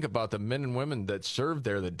you think about the men and women that served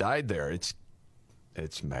there, that died there.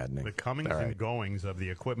 It's maddening. The comings and goings of the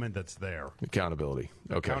equipment that's there. Accountability.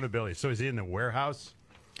 Okay. Accountability. So is he in the warehouse?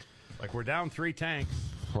 Like, we're down 3 tanks.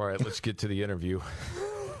 All right, let's get to the interview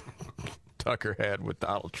Tucker had with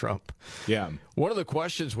Donald Trump. Yeah. One of the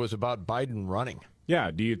questions was about Biden running.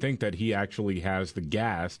 Yeah. Do you think that he actually has the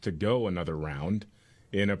gas to go another round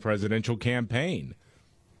in a presidential campaign?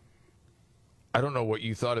 I don't know what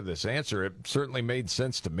you thought of this answer. It certainly made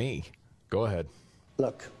sense to me. Go ahead.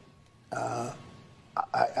 Look,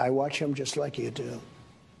 I watch him just like you do,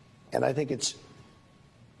 and I think it's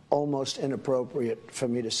almost inappropriate for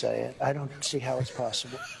me to say it. I don't see how it's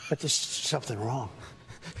possible, but there's something wrong.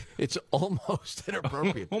 It's almost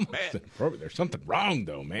inappropriate. Almost inappropriate. There's something wrong,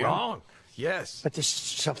 though, man. Wrong. Yes. But there's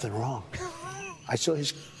something wrong. I saw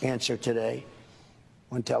his answer today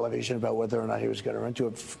on television about whether or not he was going to run to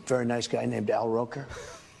a very nice guy named Al Roker.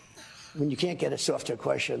 When you can't get a softer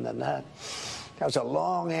question than that. That was a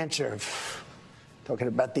long answer, talking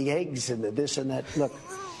about the eggs and the this and that. Look,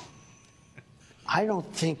 I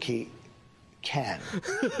don't think he can.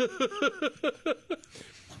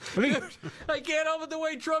 I can't help it. The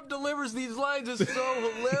way Trump delivers these lines is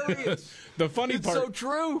so hilarious. The funny it's part, so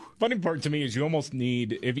true. Funny part to me is you almost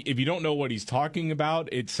need, if you don't know what he's talking about,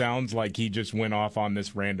 it sounds like he just went off on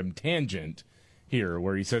this random tangent here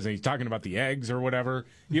where he says he's talking about the eggs or whatever.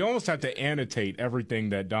 You almost have to annotate everything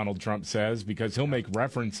that Donald Trump says because he'll make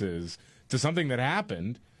references to something that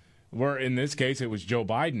happened, where in this case it was Joe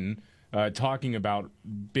Biden talking about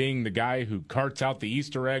being the guy who carts out the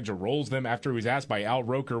Easter eggs or rolls them after he was asked by Al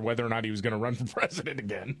Roker whether or not he was going to run for president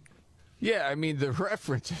again. Yeah, I mean, the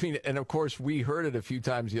reference, and of course, we heard it a few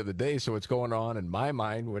times the other day, so it's going on in my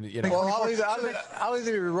mind when, you know. Well, I'll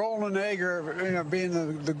either be rolling an egg or, being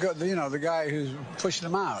the guy who's pushing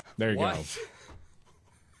them out. There you go.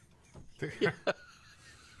 Yeah.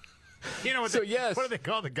 You know what? So, yes. What do they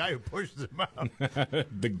call the guy who pushes them out?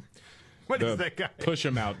 What is that guy? Push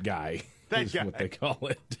him out guy. That is guy. what they call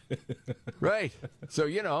it. Right. So,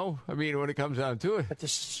 I mean, when it comes down to it. But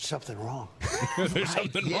there's something wrong. There's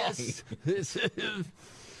something wrong.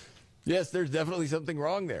 Yes, there's definitely something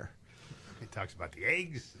wrong there. He talks about the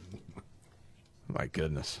eggs. My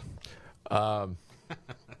goodness. Yeah,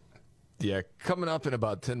 coming up in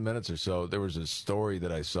about 10 minutes or so, there was a story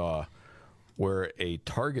that I saw where a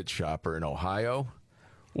Target shopper in Ohio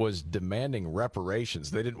was demanding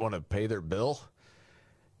reparations. They didn't want to pay their bill.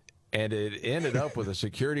 And it ended up with a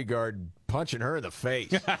security guard punching her in the face.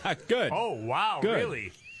 Good. Oh, wow. Good.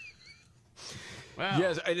 Really? Wow.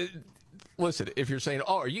 Yes. Listen, if you're saying,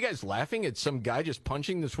 are you guys laughing at some guy just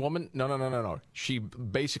punching this woman? No. She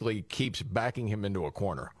basically keeps backing him into a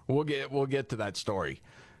corner. We'll get to that story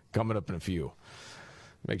coming up in a few.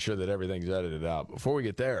 Make sure that everything's edited out. Before we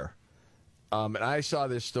get there, and I saw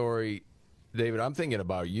this story, David, I'm thinking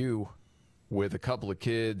about you with a couple of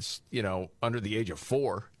kids, under the age of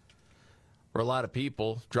 4. Or a lot of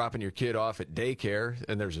people dropping your kid off at daycare,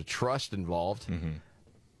 and there's a trust involved. Mm-hmm.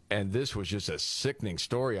 And this was just a sickening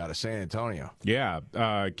story out of San Antonio. Yeah,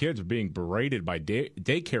 kids are being berated by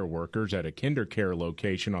daycare workers at a kindercare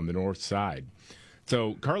location on the north side.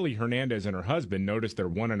 So Carly Hernandez and her husband noticed their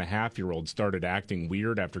 1.5-year-old started acting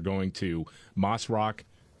weird after going to Moss Rock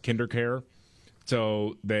Kindercare.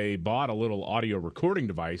 So they bought a little audio recording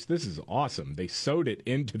device. This is awesome. They sewed it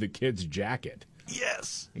into the kid's jacket.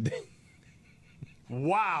 Yes.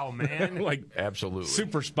 Wow, man. Absolutely.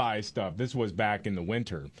 Super spy stuff. This was back in the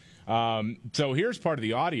winter. So here's part of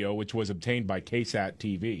the audio, which was obtained by KSAT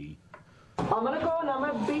TV. I'm going to go and I'm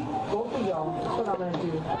going to beat both of y'all. That's what I'm going to do.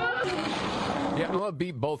 Yeah, I'm going to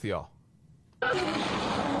beat both of y'all.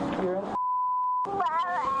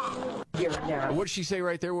 What did she say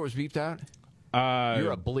right there? What was beeped out?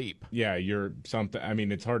 You're a bleep. Yeah, you're something. I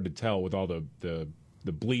mean, it's hard to tell with all the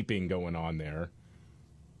bleeping going on there.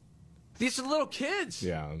 These are little kids.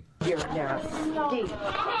 Yeah. You're nasty.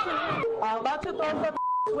 I'm about to throw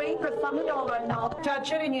the weight for some of y'all right now.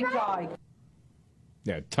 Touch it and you die.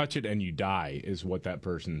 Yeah, touch it and you die is what that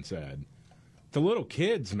person said. The little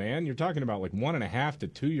kids, man. You're talking about like 1.5 to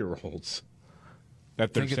 2-year-olds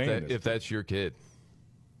that they're saying if that's your kid.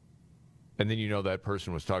 And then that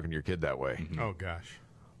person was talking to your kid that way. Mm-hmm. Oh, gosh.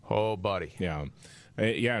 Oh, buddy. Yeah.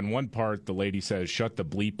 Yeah, in one part, the lady says, shut the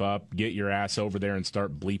bleep up, get your ass over there and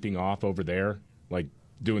start bleeping off over there, like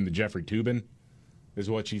doing the Jeffrey Toobin, is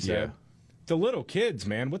what she said. Yeah. The little kids,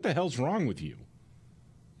 man, what the hell's wrong with you?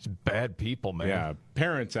 It's bad people, man. Yeah,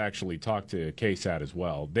 parents actually talked to KSAT as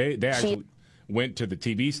well. They actually went to the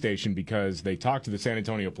TV station because they talked to the San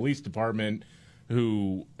Antonio Police Department,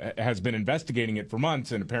 who has been investigating it for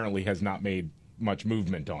months and apparently has not made much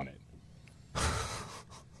movement on it.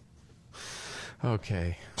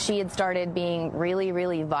 Okay. She had started being really,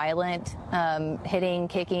 really violent, hitting,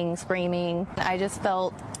 kicking, screaming. I just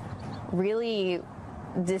felt really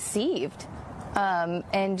deceived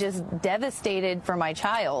and just devastated for my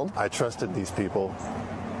child. I trusted these people,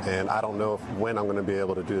 and I don't know when I'm going to be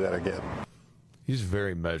able to do that again. He's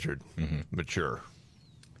very measured, mature.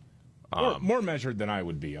 More measured than I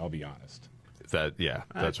would be, I'll be honest. That's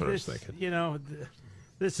what I was thinking. You know,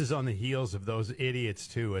 this is on the heels of those idiots,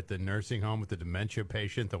 too, at the nursing home with the dementia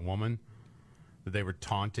patient, the woman that they were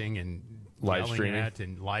taunting and yelling at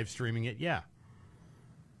and live streaming it. Yeah.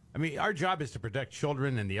 I mean, our job is to protect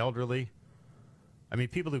children and the elderly. I mean,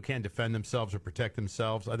 people who can't defend themselves or protect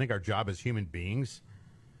themselves. I think our job as human beings.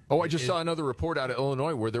 Oh, I just saw another report out of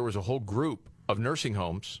Illinois where there was a whole group of nursing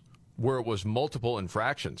homes where it was multiple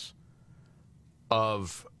infractions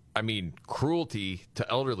of, cruelty to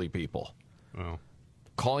elderly people. Oh.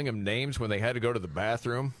 Calling them names when they had to go to the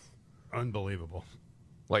bathroom. Unbelievable.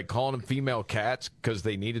 Like calling them female cats because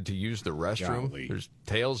they needed to use the restroom. Golly. There's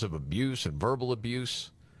tales of abuse and verbal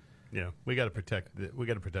abuse. Yeah, we got to protect. We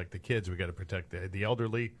got to protect the kids. We got to protect the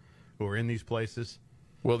elderly who are in these places.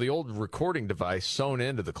 Well, the old recording device sewn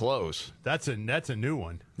into the clothes. That's a new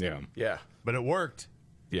one. Yeah, but it worked.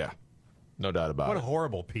 Yeah, no doubt about it. What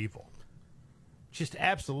horrible people! Just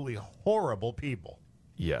absolutely horrible people.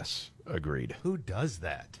 Yes, agreed. Who does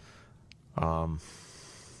that? I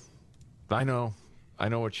know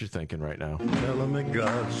what you're thinking right now. Tell him that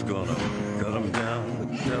God's gonna cut him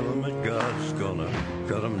down. Tell him that God's gonna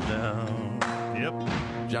cut him down. Yep.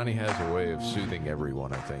 Johnny has a way of soothing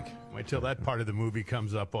everyone, I think. Wait till that part of the movie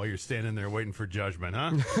comes up while you're standing there waiting for judgment,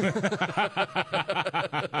 huh?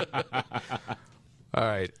 All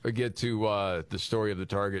right, we get to the story of the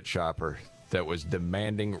Target shopper that was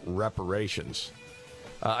demanding reparations.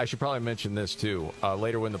 I should probably mention this, too.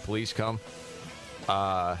 Later when the police come,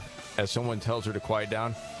 as someone tells her to quiet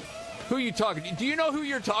down, who are you talking to? Do you know who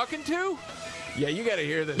you're talking to? Yeah, you got to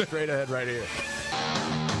hear this straight ahead right here.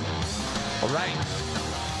 All right.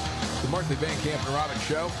 The Markley, Van Camp, and Robbins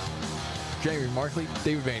Show. Jamie Markley,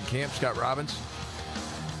 David Van Camp, Scott Robbins.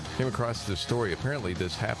 Came across this story. Apparently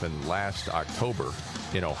this happened last October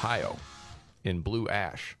in Ohio, in Blue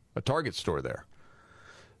Ash, a Target store there.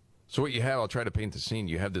 So what you have, I'll try to paint the scene.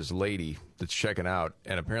 You have this lady that's checking out,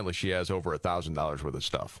 and apparently she has over $1,000 worth of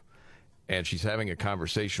stuff. And she's having a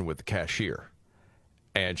conversation with the cashier.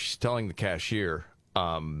 And she's telling the cashier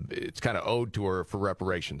it's kind of owed to her for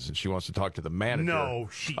reparations, and she wants to talk to the manager. No,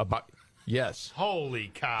 about. Yes. Holy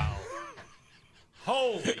cow.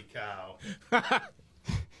 Holy cow.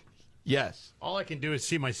 Yes. All I can do is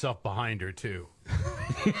see myself behind her, too.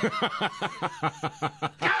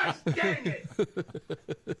 Gosh dang it!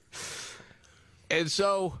 And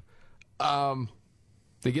so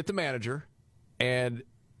they get the manager, and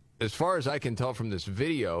as far as I can tell from this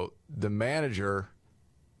video, the manager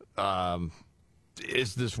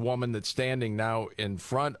is this woman that's standing now in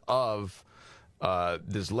front of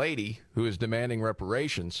this lady who is demanding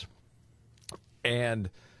reparations, and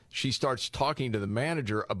she starts talking to the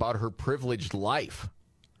manager about her privileged life,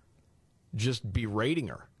 just berating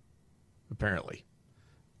her, apparently.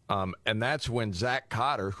 And that's when Zach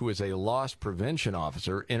Cotter, who is a loss prevention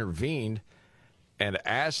officer, intervened and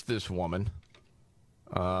asked this woman,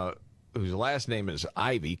 whose last name is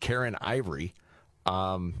Ivy, Karen Ivory,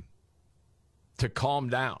 to calm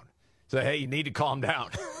down. Say, hey, you need to calm down.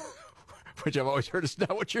 Which I've always heard is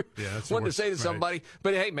not what you want to say to somebody. Right.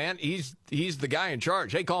 But, hey, man, he's the guy in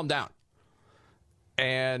charge. Hey, calm down.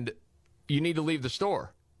 And you need to leave the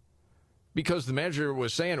store. Because the manager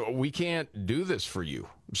was saying, we can't do this for you.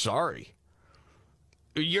 I'm sorry.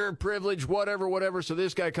 You're privileged, whatever. So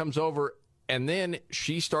this guy comes over, and then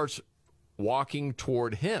she starts walking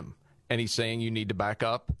toward him. And he's saying, you need to back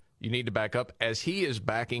up. You need to back up, as he is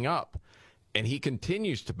backing up. And he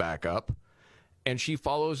continues to back up. And she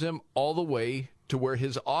follows him all the way to where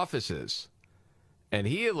his office is. And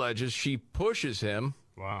he alleges she pushes him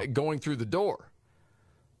going through the door.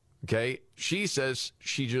 Okay? She says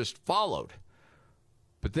she just followed.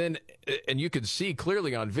 But then, and you can see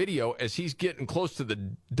clearly on video, as he's getting close to the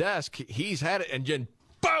desk, he's had it, and then,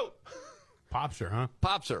 boom! Pops her, huh?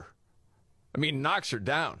 Pops her. I mean, knocks her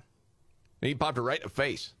down. And he popped her right in the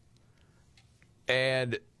face.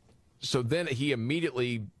 And so then he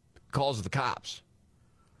immediately calls the cops.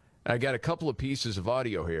 I got a couple of pieces of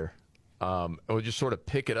audio here. We'll just sort of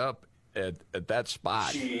pick it up at that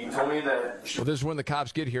spot. She told me that... Well, this is when the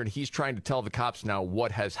cops get here, and he's trying to tell the cops now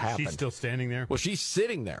what has happened. She's still standing there? Well, she's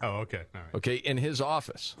sitting there. Oh, okay. All right. Okay, in his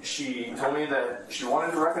office. She told me that she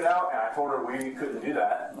wanted to rep it out, and I told her we couldn't do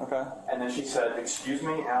that. Okay. And then she said, excuse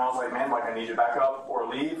me, and I was like, man, like, I need you to back up or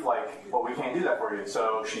leave, like, well, we can't do that for you.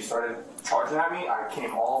 So she started charging at me. I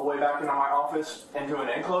came all the way back into my office, into an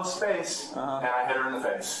enclosed space, and I hit her in the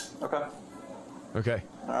face. Okay. Okay.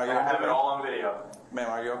 And I have it all on video. Ma'am,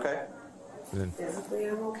 are you okay? Physically,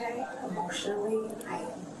 I'm okay. Emotionally, I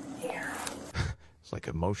am there. It's like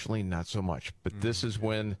emotionally, not so much. But this is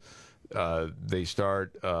when they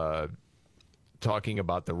start talking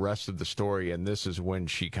about the rest of the story, and this is when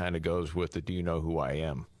she kind of goes with the "Do you know who I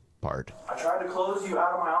am?" part. I tried to close you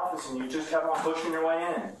out of my office, and you just kept on pushing your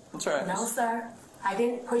way in. That's right. No, sir. I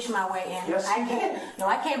didn't push my way in. Yes, you did. No,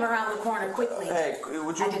 I came around the corner quickly. Hey,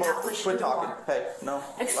 would you I did not push quit you talking? more. Hey, no.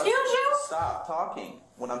 Excuse you? Stop talking.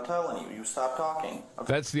 When I'm telling you, you stop talking.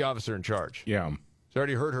 Okay. That's the officer in charge. Yeah. He's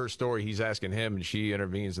already heard her story. He's asking him, and she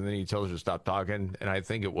intervenes, and then he tells her to stop talking. And I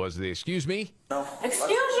think it was the "excuse me." No. Excuse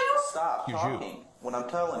you? Stop Excuse talking. you. When I'm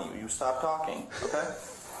telling you, you stop talking. Okay.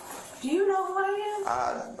 Do you know who I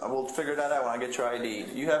am? I will figure that out when I get your ID.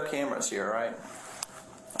 You have cameras here, right?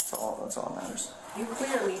 That's all that matters. You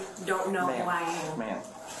clearly don't know who I am. Man.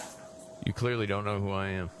 You clearly don't know who I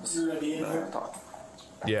am. Is your ID in here?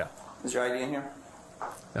 Yeah. Is your ID in here?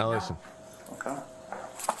 Now listen. Okay.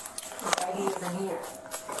 My ID is in here.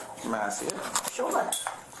 May I see it? Sure.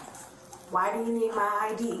 Why do you need my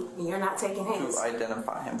ID and you're not taking his? To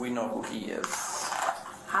identify him. We know who he is.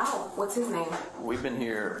 How? What's his name? We've been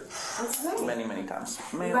here What's his name? many, many times.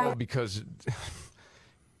 Well, because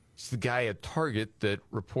it's the guy at Target that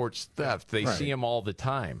reports theft. They Right. see him all the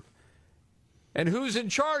time. And who's in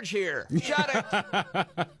charge here? Shut it. You identified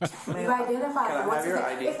Can I him. What's have your his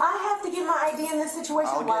ID? name? If I have to get my ID in this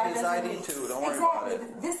situation, I'll why get his doesn't ID he? too. Don't worry exactly. about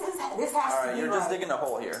it. This has All to right, be you're right. just digging a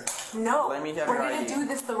hole here. No, Let me have we're your going ID. to do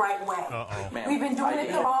this the right way. Ma'am, We've been doing it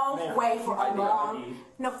ID. the wrong Ma'am, way for a ID. long.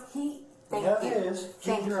 No, Thank Yeah, you. it is.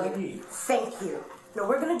 Thank Give your you. ID. Thank you. No,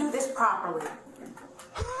 we're going to do this properly.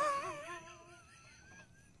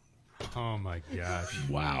 Oh, my gosh.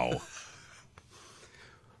 Wow.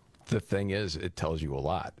 The thing is, it tells you a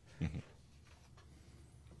lot. Mm-hmm.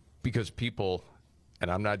 Because people, and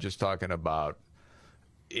I'm not just talking about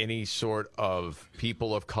any sort of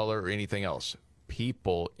people of color or anything else,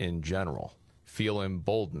 people in general feel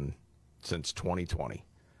emboldened since 2020.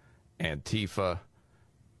 Antifa,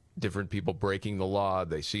 different people breaking the law,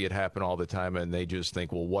 they see it happen all the time, and they just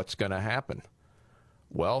think, well, what's going to happen?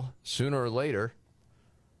 Well, sooner or later,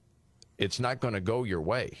 it's not going to go your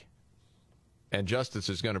way, and justice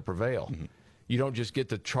is going to prevail. Mm-hmm. You don't just get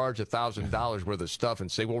to charge $1,000 worth of stuff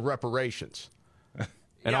and say, well, reparations,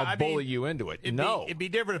 and I'll bully you into it. It'd be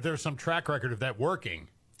different if there was some track record of that working.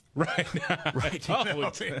 Right. Right. It's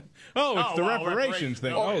the reparations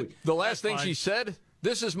thing. Oh, the last thing she said,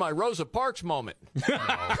 this is my Rosa Parks moment.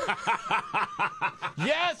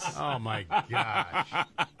 Yes. Oh, my gosh.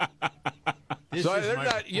 So they're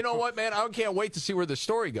not, you know what, man? I can't wait to see where the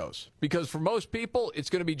story goes. Because for most people, it's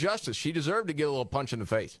going to be justice. She deserved to get a little punch in the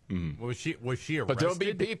face. Mm-hmm. Was she arrested? But there'll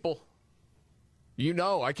be people. You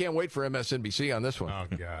know, I can't wait for MSNBC on this one. Oh,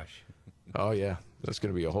 gosh. Oh, yeah. That's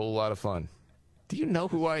going to be a whole lot of fun. Do you know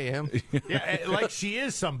who I am? Yeah, like she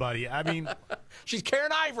is somebody. I mean, she's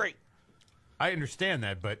Karen Ivory. I understand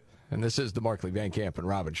that, but. And this is the Markley, Van Camp, and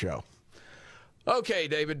Robbins show. Okay,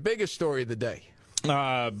 David, biggest story of the day.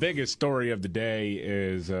 Biggest story of the day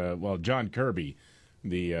is, John Kirby,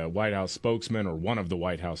 the White House spokesman, or one of the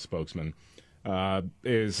White House spokesmen,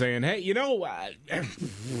 is saying, hey, you know,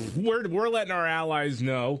 we're letting our allies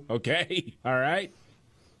know, okay? All right?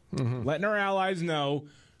 Mm-hmm. Letting our allies know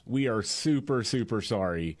we are super, super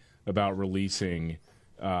sorry about releasing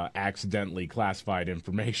accidentally classified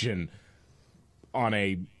information on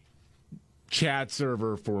a chat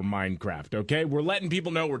server for Minecraft, okay? We're letting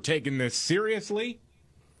people know we're taking this seriously,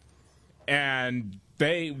 and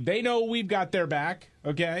they know we've got their back,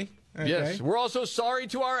 okay? Yes, we're also sorry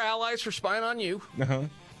to our allies for spying on you. Uh-huh.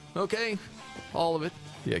 Okay, all of it.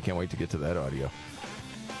 Yeah, I can't wait to get to that audio.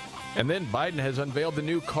 And then Biden has unveiled the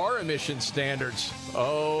new car emission standards.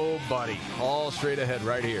 Oh, buddy, all straight ahead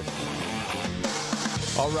right here.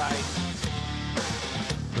 All right.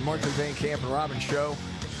 The Markley, Van Camp, and Robbins show.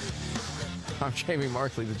 I'm Jamie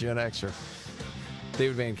Markley, the Gen Xer.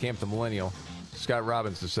 David Van Camp, the millennial. Scott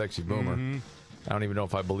Robbins, the sexy boomer. Mm-hmm. I don't even know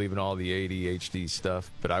if I believe in all the ADHD stuff,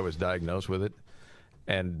 but I was diagnosed with it.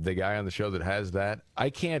 And the guy on the show that has that, I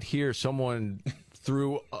can't hear someone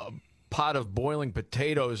through pot of boiling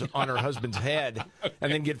potatoes on her husband's head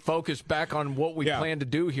and then get focused back on what we plan to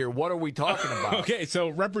do here. What are we talking about? Okay, so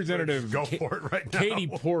Representative Katie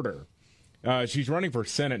Porter, she's running for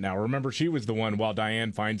Senate now. Remember, she was the one while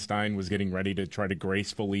Dianne Feinstein was getting ready to try to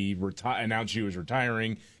gracefully announce she was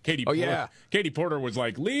retiring. Katie Porter was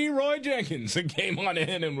like, Leroy Jenkins, and came on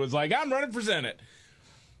in and was like, I'm running for Senate.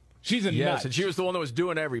 She's a nut. And she was the one that was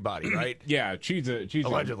doing everybody, right? Yeah, she's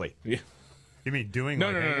allegedly. Yeah. You mean doing?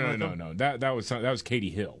 No. That was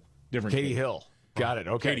Katie Hill. Different Katie Hill. Got it.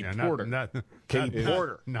 Okay. Katie Porter. Katie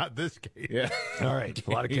Porter. Not this Katie. Yeah. All right.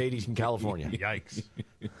 A lot of Katies in California. Yikes.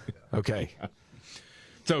 Okay.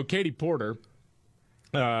 So Katie Porter,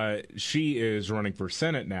 she is running for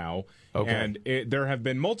Senate now. Okay. And there have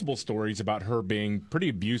been multiple stories about her being pretty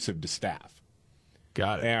abusive to staff.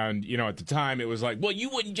 Got it. And, at the time it was like, well, you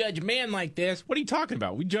wouldn't judge men like this. What are you talking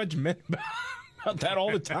about? We judge men about that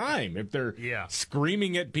all the time. If they're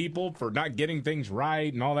screaming at people for not getting things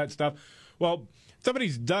right and all that stuff. Well,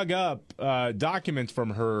 somebody's dug up documents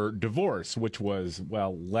from her divorce, which was,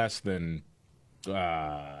 less than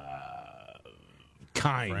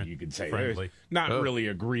kind, you could say. Friendly. Not really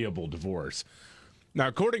agreeable divorce. Now,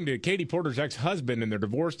 according to Katie Porter's ex-husband in their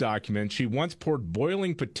divorce documents, she once poured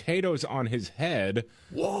boiling potatoes on his head,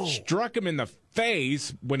 struck him in the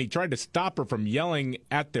face when he tried to stop her from yelling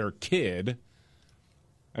at their kid.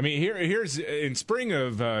 I mean, here's in spring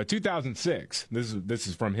of 2006. This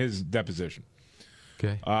is from his deposition.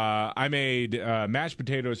 Okay. I made mashed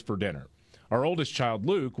potatoes for dinner. Our oldest child,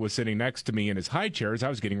 Luke, was sitting next to me in his high chair as I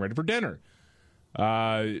was getting ready for dinner.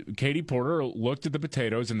 Katie Porter looked at the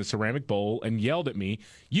potatoes in the ceramic bowl and yelled at me,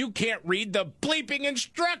 "You can't read the bleeping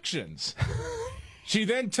instructions." She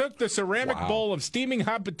then took the ceramic bowl of steaming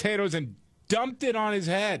hot potatoes and dumped it on his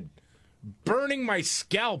head. "Burning my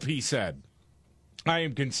scalp," he said. "I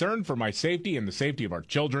am concerned for my safety and the safety of our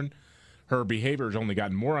children." Her behavior has only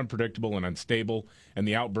gotten more unpredictable and unstable, and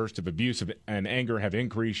the outbursts of abuse and anger have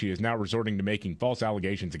increased. She is now resorting to making false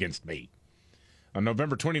allegations against me. On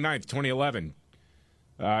November 29th, 2011,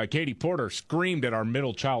 Katie Porter screamed at our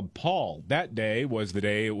middle child, Paul. That day was the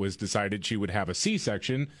day it was decided she would have a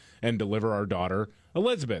C-section and deliver our daughter,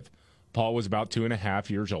 Elizabeth. Paul was about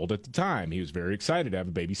 2.5 years old at the time. He was very excited to have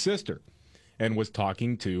a baby sister and was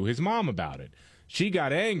talking to his mom about it. She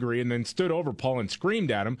got angry and then stood over Paul and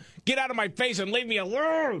screamed at him, "Get out of my face and leave me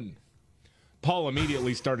alone!" Paul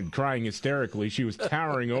immediately started crying hysterically. She was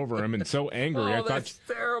towering over him and so angry. That's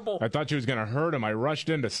terrible. I thought she was going to hurt him. I rushed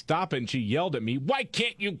in to stop it, and she yelled at me, "Why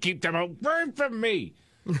can't you keep them away from me?"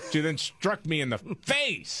 She then struck me in the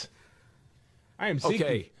face. I am seeking...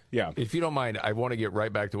 Okay. Yeah. If you don't mind, I want to get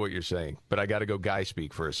right back to what you're saying, but I got to go guy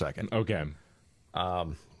speak for a second. Okay.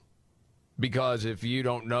 Because if you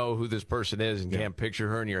don't know who this person is and can't picture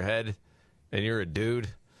her in your head, and you're a dude,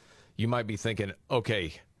 you might be thinking,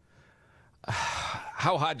 okay,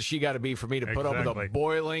 how hot does she got to be for me to put up with a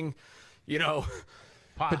boiling, potatoes,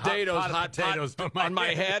 hot potatoes on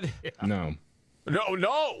my head? Yeah. No.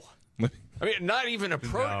 I mean, not even a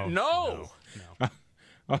No.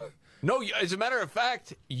 No, as a matter of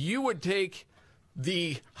fact, you would take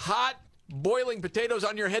the hot boiling potatoes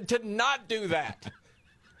on your head to not do that.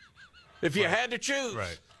 If you had to choose.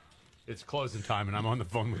 Right. It's closing time, and I'm on the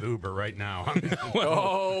phone with Uber right now.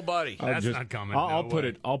 Oh, buddy. That's not coming. I'll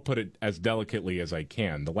put it as delicately as I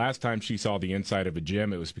can. The last time she saw the inside of a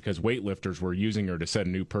gym, it was because weightlifters were using her to set a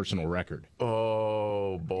new personal record.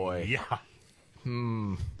 Oh, boy. Yeah.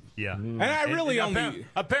 Yeah. And I really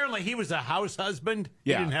Apparently, he was a house husband.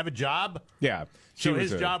 Yeah. He didn't have a job. Yeah. So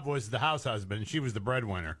his job was the house husband, and she was the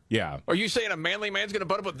breadwinner. Yeah. Are you saying a manly man's going to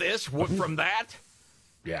put up with this from that?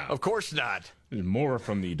 Yeah. Of course not. More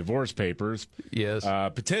from the divorce papers. Yes.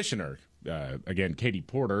 Petitioner, again, Katie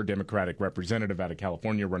Porter, Democratic representative out of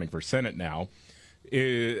California running for Senate now,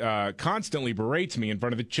 constantly berates me in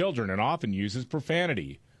front of the children and often uses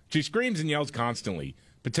profanity. She screams and yells constantly.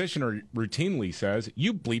 Petitioner routinely says,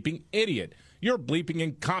 "You bleeping idiot. You're bleeping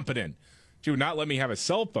incompetent." She would not let me have a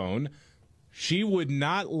cell phone. She would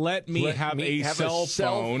not let me have a cell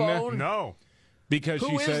phone. No. Because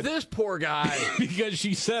Who is this poor guy? Because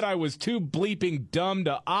she said I was too bleeping dumb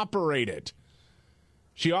to operate it.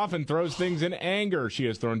 She often throws things in anger. She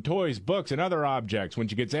has thrown toys, books, and other objects. When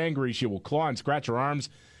she gets angry, she will claw and scratch her arms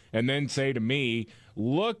and then say to me,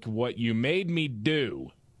 "Look what you made me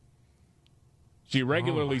do." She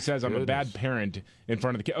regularly says I'm a bad parent in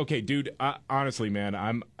front of the kid. Okay, dude, honestly,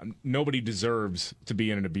 man, nobody deserves to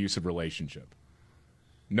be in an abusive relationship.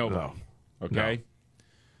 Nobody. No. Okay? No.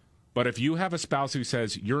 But if you have a spouse who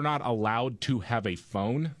says you're not allowed to have a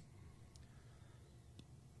phone,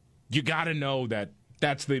 you got to know that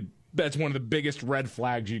that's the That's one of the biggest red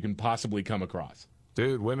flags you can possibly come across.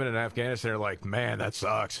 Dude, women in Afghanistan are like, man, that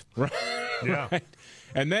sucks. Right. Yeah. Right.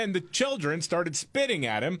 And then the children started spitting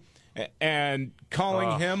at him and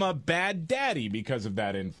calling him a bad daddy because of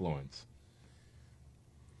that influence.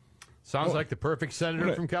 Sounds like the perfect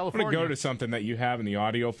senator from California. I'm going to go to something that you have in the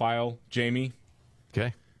audio file, Jamie.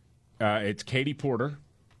 Okay. It's Katie Porter.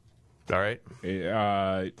 All right.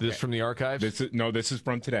 This from the archives? This is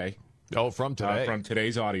from today. Oh, from today. From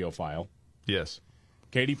today's audio file. Yes.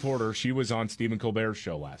 Katie Porter, she was on Stephen Colbert's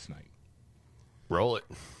show last night. Roll it.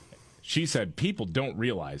 She said people don't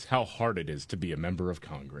realize how hard it is to be a member of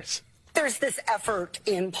Congress. There's this effort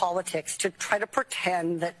in politics to try to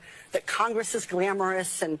pretend that Congress is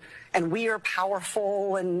glamorous and we are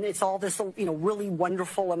powerful and it's all this, really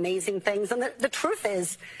wonderful, amazing things. And the truth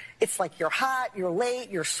is, it's like you're hot, you're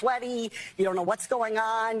late, you're sweaty, you don't know what's going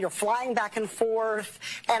on, you're flying back and forth.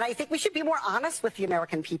 And I think we should be more honest with the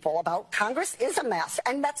American people about Congress is a mess.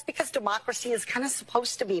 And that's because democracy is kind of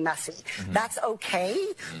supposed to be messy. Mm-hmm. That's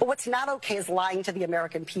okay. But what's not okay is lying to the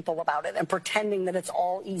American people about it and pretending that it's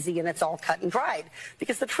all easy and it's all cut and dried.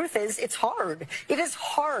 Because the truth is, it's hard. It is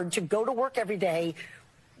hard to go to work every day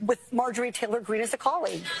with Marjorie Taylor Greene as a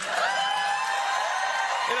colleague.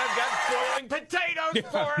 And I've got boiling potatoes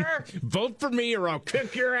for her. Vote for me or I'll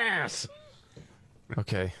kick your ass.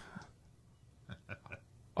 Okay.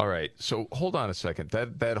 All right. So hold on a second.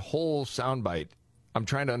 That whole soundbite, I'm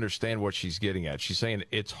trying to understand what she's getting at. She's saying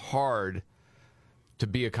it's hard to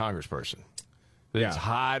be a congressperson. It's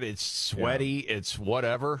hot, it's sweaty, it's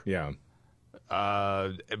whatever. Yeah.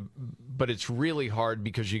 But it's really hard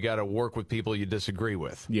because you got to work with people you disagree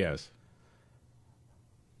with. Yes.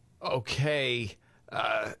 Okay.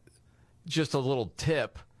 Just a little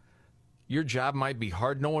tip. Your job might be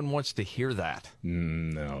hard. No one wants to hear that.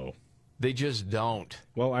 No. They just don't.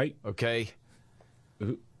 Well, Okay.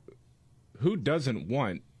 Who doesn't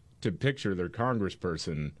want to picture their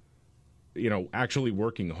congressperson, actually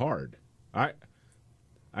working hard? I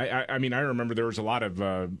mean, I remember there was a lot of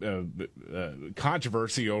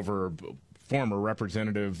controversy over former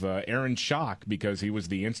Representative Aaron Schock because he was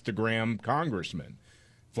the Instagram congressman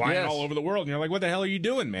flying all over the world. And you're like, what the hell are you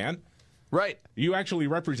doing, man? Right. Are you actually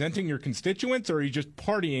representing your constituents, or are you just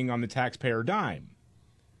partying on the taxpayer dime?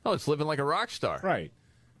 Oh, it's living like a rock star. Right.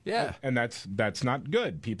 Yeah. And that's not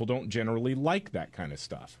good. People don't generally like that kind of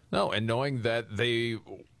stuff. No, and knowing that they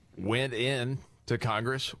went in to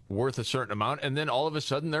Congress worth a certain amount, and then all of a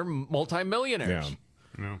sudden they're multimillionaires.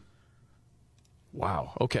 Yeah.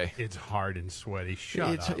 Wow. Okay. It's hard and sweaty.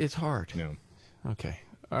 Shut up. It's hard. Yeah. Okay.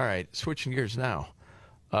 All right. Switching gears now.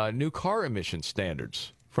 New car emission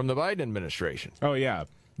standards from the Biden administration. Oh, yeah.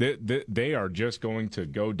 They are just going to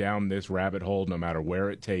go down this rabbit hole no matter where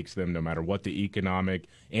it takes them, no matter what the economic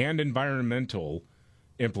and environmental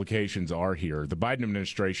implications are here. The Biden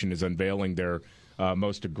administration is unveiling their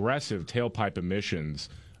most aggressive tailpipe emissions,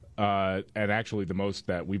 and actually the most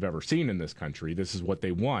that we've ever seen in this country. This is what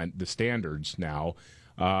they want, the standards now.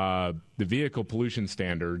 The vehicle pollution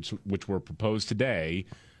standards, which were proposed today,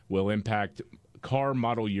 will impact car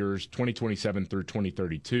model years 2027 through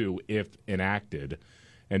 2032 if enacted.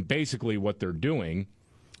 And basically what they're doing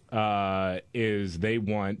is they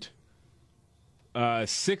want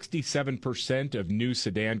 67% of new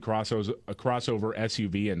sedan crossover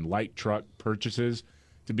SUV and light truck purchases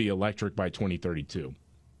to be electric by 2032.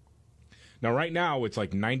 Now, right now, it's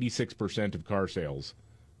like 96% of car sales,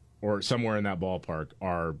 or somewhere in that ballpark,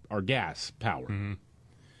 are gas powered. Mm-hmm.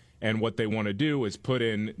 And what they want to do is put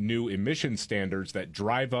in new emission standards that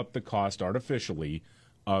drive up the cost artificially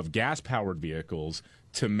of gas-powered vehicles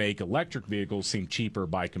to make electric vehicles seem cheaper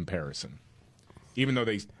by comparison. Even though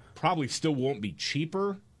they probably still won't be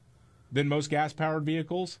cheaper than most gas-powered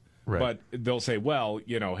vehicles, right. But they'll say, well,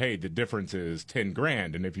 hey, the difference is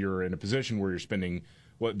 $10,000, and if you're in a position where you're spending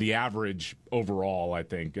the average overall, I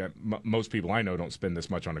think most people I know don't spend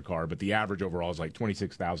this much on a car, but the average overall is like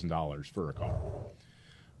 $26,000 for a car.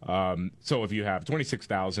 So if you have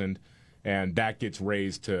 $26,000 and that gets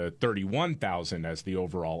raised to $31,000 as the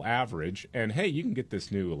overall average, and hey, you can get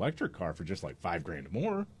this new electric car for just like $5,000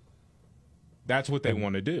 more. That's what they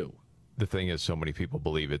want to do. The thing is, so many people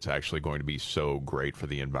believe it's actually going to be so great for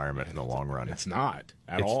the environment in the long run. It's not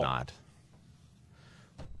at all. It's not.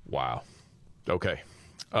 Wow. Okay.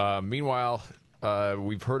 Meanwhile,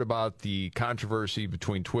 we've heard about the controversy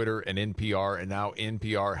between Twitter and NPR, and now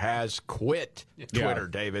NPR has quit Twitter,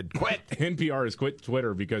 David. Quit! NPR has quit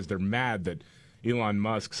Twitter because they're mad that Elon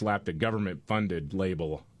Musk slapped a government-funded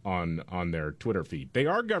label on their Twitter feed. They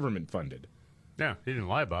are government-funded. Yeah, he didn't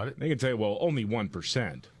lie about it. They can say, well, only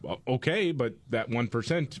 1%. Well, okay, but that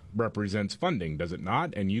 1% represents funding, does it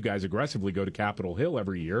not? And you guys aggressively go to Capitol Hill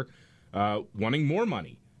every year wanting more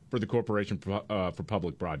money for the Corporation for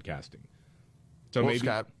Public Broadcasting. So maybe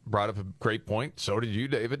Scott brought up a great point. So did you,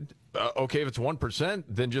 David. Okay, if it's 1%,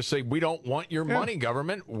 then just say, we don't want your money,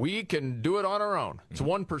 government. We can do it on our own. It's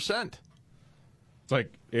 1%.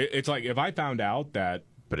 It's like if I found out that...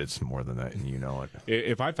 But it's more than that, and you know it.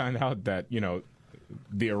 If I found out that,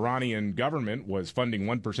 the Iranian government was funding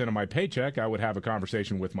 1% of my paycheck, I would have a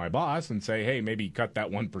conversation with my boss and say, hey, maybe cut that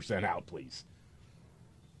 1% out, please.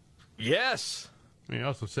 Yes. You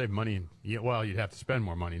also save money. You'd have to spend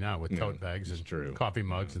more money now with tote bags and coffee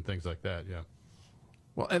mugs and things like that, yeah.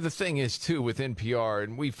 Well, and the thing is, too, with NPR,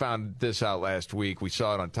 and we found this out last week. We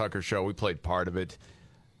saw it on Tucker's show. We played part of it.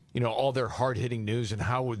 All their hard-hitting news and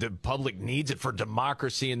how the public needs it for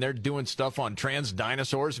democracy, and they're doing stuff on trans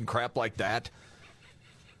dinosaurs and crap like that.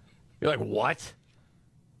 You're like, what?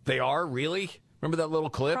 They are? Really? Remember that little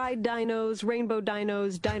clip? Pride dinos, rainbow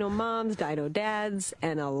dinos, dino moms, dino dads,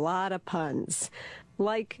 and a lot of puns.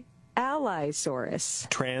 Like Allosaurus.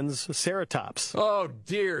 Transceratops. Oh,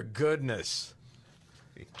 dear goodness.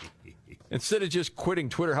 Instead of just quitting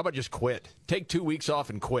Twitter, how about just quit? Take 2 weeks off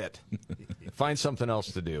and quit. Find something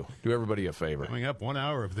else to do. Do everybody a favor. Coming up, 1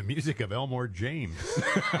 hour of the music of Elmore James.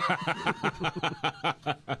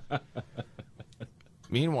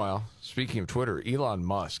 Meanwhile, speaking of Twitter, Elon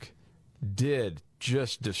Musk did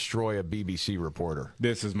just destroy a BBC reporter.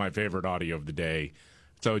 This is my favorite audio of the day.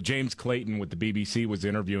 So James Clayton with the BBC was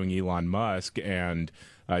interviewing Elon Musk, and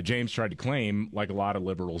James tried to claim, like a lot of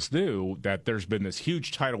liberals do, that there's been this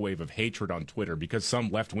huge tidal wave of hatred on Twitter because some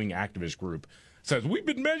left-wing activist group says, we've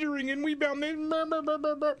been measuring and we found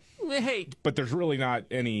hate. But there's really not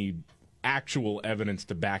any actual evidence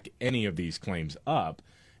to back any of these claims up.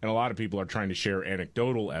 And a lot of people are trying to share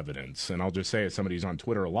anecdotal evidence. And I'll just say, as somebody who's on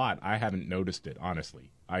Twitter a lot, I haven't noticed it, honestly.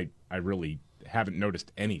 I really haven't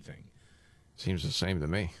noticed anything. Seems the same to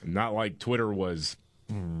me. Not like Twitter was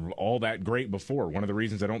all that great before. One of the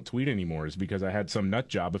reasons I don't tweet anymore is because I had some nut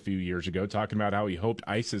job a few years ago talking about how he hoped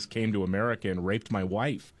ISIS came to America and raped my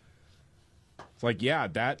wife. It's like, yeah,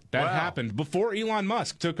 that happened before Elon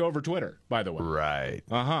Musk took over Twitter, by the way. Right.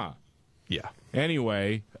 Uh-huh. Yeah.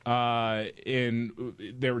 Anyway, they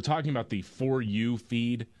were talking about the For You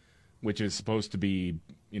feed, which is supposed to be,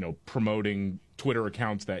 promoting Twitter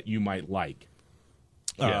accounts that you might like.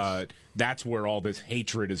 Yes. That's where all this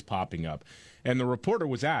hatred is popping up. And the reporter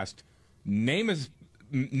was asked, name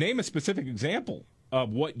a specific example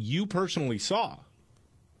of what you personally saw.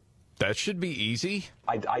 That should be easy.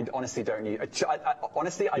 I honestly don't need.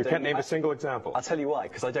 Honestly, I you don't. Can't name a single example. I'll tell you why.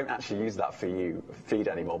 Because I don't actually use that For You feed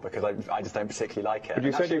anymore because I just don't particularly like it. But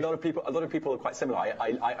you said actually, a lot of people are quite similar.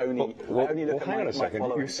 I only look at hang on a second.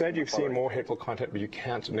 my You said you've seen more hateful content, but you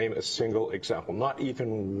can't name a single example, not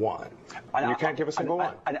even one. You can't give a single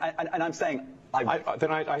one. And I'm saying.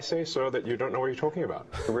 Then I say, sir, that you don't know what you're talking about.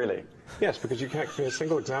 Really? Yes, because you can't give me a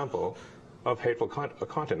single example of hateful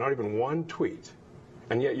content, not even one tweet.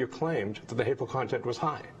 And yet you claimed that the hateful content was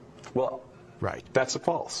high. Well, right. That's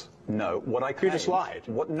false. No, what I claimed... You just lied.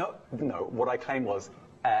 What I claimed was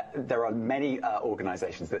there are many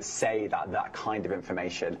organizations that say that kind of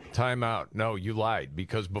information... Time out. No, you lied,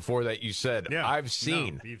 because before that you said, I've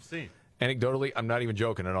seen. No, you've seen. Anecdotally, I'm not even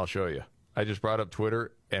joking, and I'll show you. I just brought up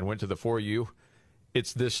Twitter and went to the For You.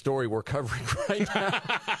 It's this story we're covering right now.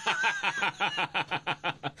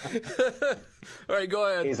 All right, go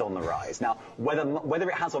ahead. Is on the rise. Now, whether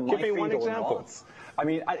it has on my feed or not... I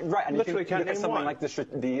mean, right, and literally if you look at something like the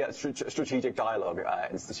Strategic Dialogue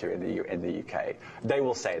Institute in the UK, they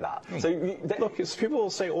will say that. So look, people will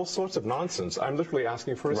say all sorts of nonsense. I'm literally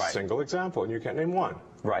asking for a single example, and you can't name one.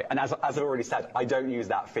 Right, and as I've already said, I don't use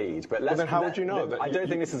that feed. But then how would you know? I don't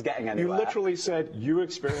think this is getting anywhere. You literally said you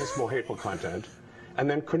experienced more hateful content, and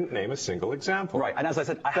then couldn't name a single example. Right, and as I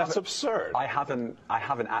said, that's absurd. I haven't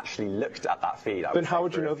actually looked at that feed. Then how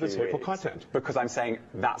would you know there's hateful content? Because I'm saying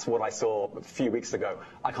that's what I saw a few weeks ago.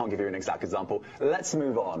 I can't give you an exact example. Let's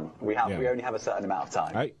move on. We only have a certain amount of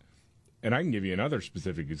time. And I can give you another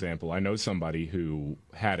specific example. I know somebody who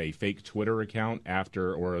had a fake Twitter account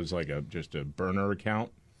or it was like just a burner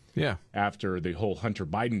account. Yeah. After the whole Hunter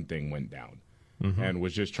Biden thing went down, and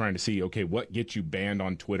was just trying to see, okay, what gets you banned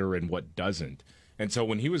on Twitter and what doesn't. And so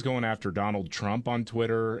when he was going after Donald Trump on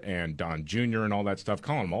Twitter and Don Jr. and all that stuff,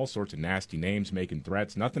 calling him all sorts of nasty names, making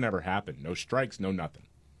threats, nothing ever happened. No strikes, no nothing.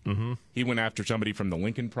 Mm-hmm. He went after somebody from the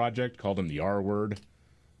Lincoln Project, called him the R word,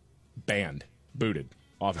 banned, booted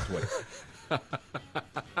off of Twitter.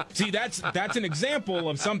 See, that's an example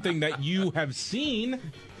of something that you have seen.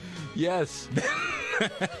 Yes.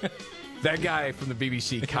 That guy from the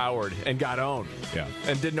BBC cowered and got owned. Yeah.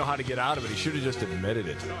 And didn't know how to get out of it. He should have just admitted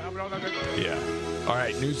it. Yeah. All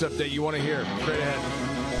right, news update you want to hear. Straight ahead.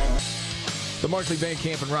 The Markley, Van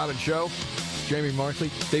Camp, and Robbins Show. Jamie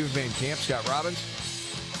Markley, David Van Camp, Scott Robbins.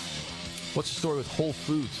 What's the story with Whole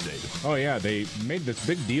Foods, David? Oh, yeah. They made this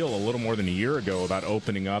big deal a little more than a year ago about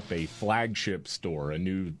opening up a flagship store, a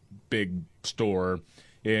new big store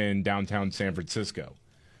in downtown San Francisco.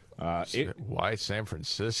 Why San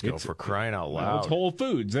Francisco, for crying out loud? It's Whole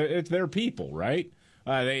Foods. It's their people, right?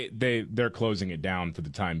 They're closing it down for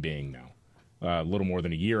the time being now. A little more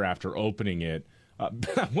than a year after opening it.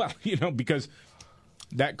 Well, because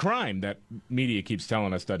that crime that media keeps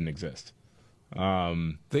telling us doesn't exist.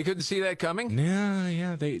 They couldn't see that coming?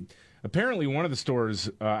 Yeah. They apparently one of the stores,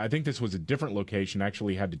 I think this was a different location,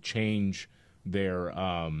 actually had to change their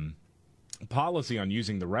policy on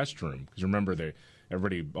using the restroom. Because remember,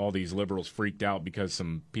 all these liberals freaked out because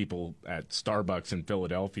some people at Starbucks in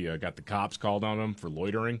Philadelphia got the cops called on them for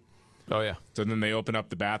loitering. Oh, yeah. So then they open up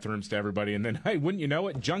the bathrooms to everybody, and then, hey, wouldn't you know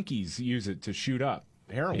it, junkies use it to shoot up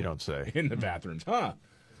heroin. You don't say. In the bathrooms. Huh.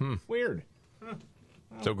 Weird. Huh.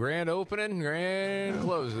 So grand opening, grand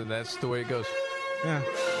closing. That's the way it goes. Yeah.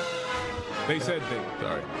 They said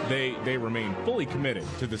they remain fully committed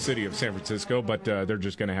to the city of San Francisco, but they're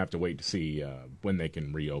just going to have to wait to see when they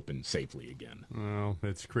can reopen safely again. Well,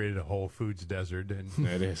 it's created a Whole Foods desert. And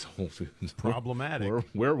it is Whole Foods. Problematic.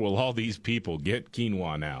 Where will all these people get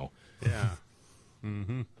quinoa now? Yeah.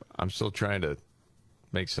 Mm-hmm. I'm still trying to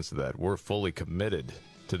make sense of that. We're fully committed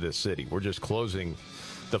to this city. We're just closing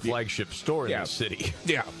the flagship store in the city.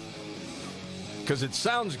 Yeah. Because it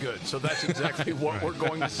sounds good, so that's exactly what we're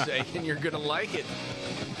going to say, and you're going to like it.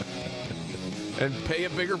 And pay a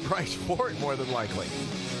bigger price for it, more than likely.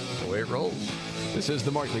 That's the way it rolls. This is the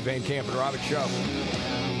Markley, Van Camp, and Robbins Show.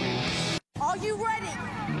 Are you ready?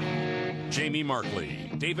 Jamie Markley,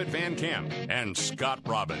 David Van Camp, and Scott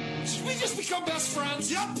Robbins. We just become best friends,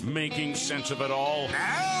 yep. Making sense of it all.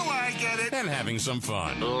 Now I get it. And having some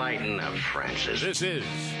fun. Lighten up, Francis. This is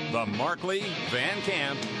the Markley, Van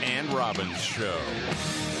Camp, and Robbins Show.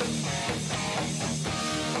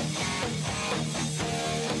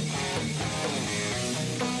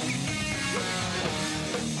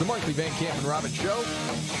 The Markley, Van Camp, and Robbins Show.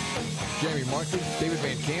 Jamie Markley, David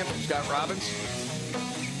Van Camp, Scott Robbins.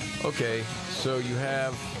 Okay, so you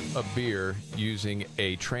have a beer using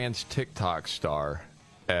a trans TikTok star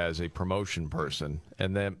as a promotion person,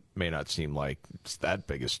 and that may not seem like it's that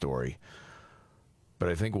big a story, but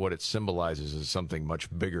I think what it symbolizes is something much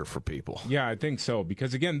bigger for people. Yeah, I think so,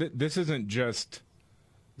 because again, this isn't just...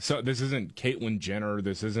 So this isn't Caitlyn Jenner.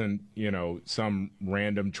 This isn't, some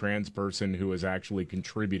random trans person who has actually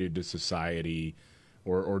contributed to society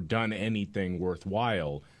or done anything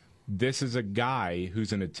worthwhile. This is a guy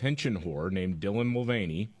who's an attention whore named Dylan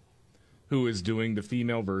Mulvaney, who is doing the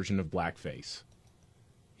female version of blackface.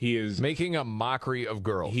 He is making a mockery of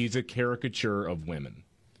girls. He's a caricature of women.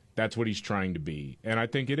 That's what he's trying to be, and I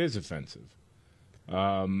think it is offensive.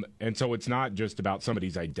 And so it's not just about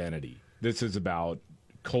somebody's identity. This is about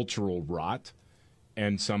cultural rot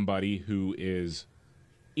and somebody who is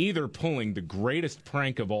either pulling the greatest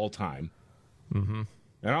prank of all time, and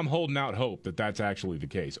I'm holding out hope that that's actually the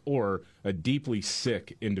case, or a deeply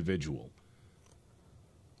sick individual.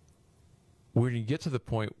 When you get to the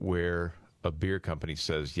point where a beer company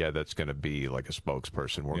says, yeah, that's going to be like a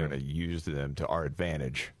spokesperson, we're going to use them to our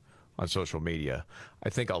advantage on social media, I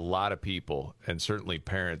think a lot of people, and certainly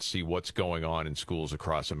parents, see what's going on in schools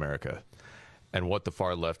across America and what the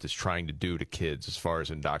far left is trying to do to kids as far as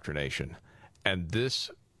indoctrination. And this,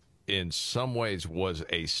 in some ways, was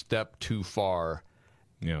a step too far.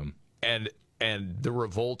 Yeah. And the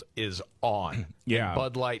revolt is on. Yeah. And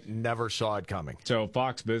Bud Light never saw it coming. So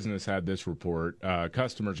Fox Business had this report.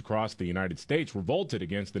 Customers across the United States revolted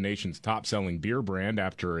against the nation's top-selling beer brand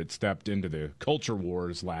after it stepped into the culture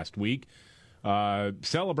wars last week,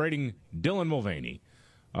 celebrating Dylan Mulvaney.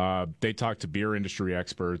 They talked to beer industry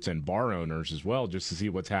experts and bar owners as well just to see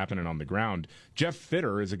what's happening on the ground. Jeff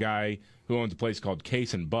Fitter is a guy who owns a place called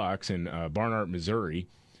Case and Bucks in Barnard, Missouri.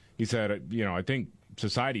 He said, I think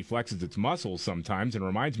society flexes its muscles sometimes and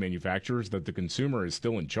reminds manufacturers that the consumer is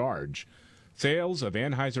still in charge. Sales of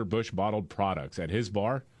Anheuser-Busch bottled products at his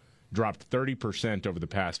bar dropped 30% over the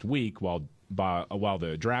past week, while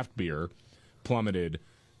the draft beer plummeted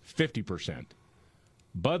 50%.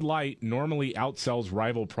 Bud Light normally outsells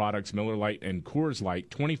rival products Miller Lite and Coors Light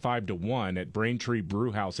 25-1 at Braintree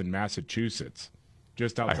Brewhouse in Massachusetts,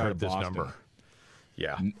 just outside of Boston. I heard this number.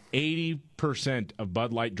 Yeah. 80% of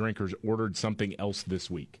Bud Light drinkers ordered something else this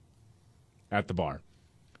week at the bar.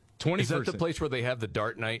 20%. Is that the place where they have the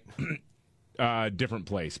dart night? Different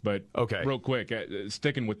place, but okay. Real quick,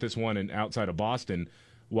 sticking with this one and outside of Boston,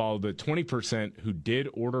 while the 20% who did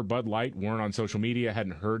order Bud Light weren't on social media,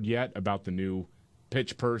 hadn't heard yet about the new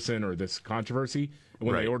pitch person or this controversy, and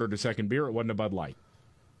when they ordered a second beer, it wasn't a Bud Light.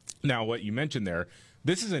 Now, what you mentioned there,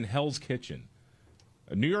 this is in Hell's Kitchen,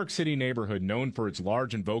 a New York City neighborhood known for its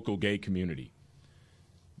large and vocal gay community.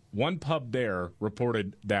 One pub there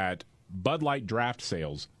reported that Bud Light draft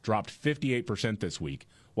sales dropped 58% this week,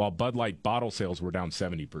 while Bud Light bottle sales were down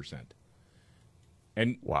 70%.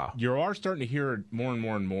 And you are starting to hear more and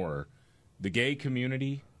more and more. The gay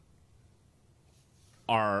community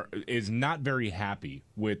is not very happy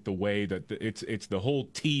with the way that it's the whole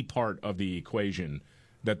T part of the equation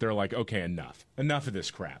that they're like, okay, enough of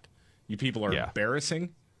this crap. You people are embarrassing.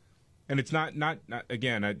 And it's not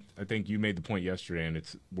again, I think you made the point yesterday, and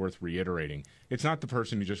it's worth reiterating. It's not the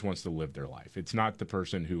person who just wants to live their life. It's not the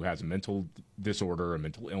person who has a mental disorder, a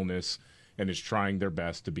mental illness, and is trying their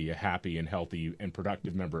best to be a happy and healthy and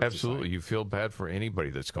productive member of Absolutely. society. You feel bad for anybody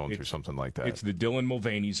that's going through something like that. It's the Dylan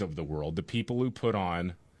Mulvaney's of the world, the people who put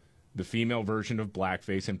on the female version of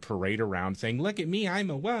blackface and parade around saying, look at me, I'm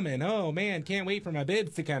a woman. Oh, man, can't wait for my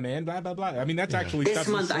bibs to come in, blah, blah, blah. I mean, that's actually This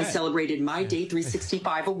month I celebrated my day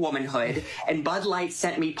 365 of womanhood, and Bud Light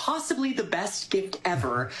sent me possibly the best gift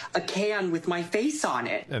ever, a can with my face on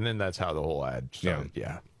it. And then that's how the whole ad started.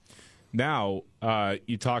 Yeah. Now,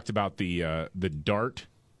 you talked about the dart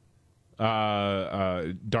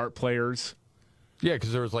players. Yeah,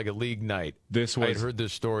 because there was like a league night. I had heard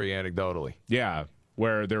this story anecdotally. Yeah,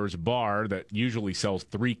 where there was a bar that usually sells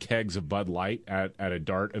 3 kegs of Bud Light at a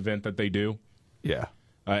dart event that they do. Yeah.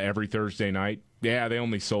 Every Thursday night. Yeah, they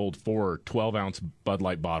only sold 4 12-ounce Bud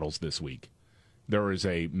Light bottles this week. There was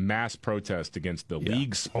a mass protest against the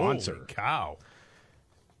league sponsor. Holy cow.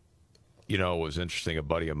 You know, it was interesting. A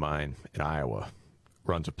buddy of mine in Iowa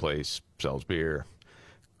runs a place, sells beer,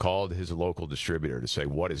 called his local distributor to say,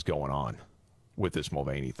 what is going on with this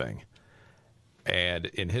Mulvaney thing? And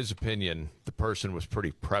in his opinion, the person was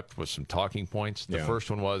pretty prepped with some talking points. The first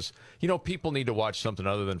one was, people need to watch something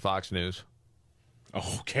other than Fox News.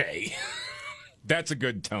 Okay. That's a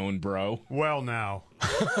good tone, bro. Well, now.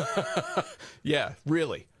 Yeah,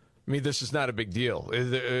 really. I mean, this is not a big deal.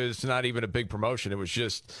 It's not even a big promotion. It was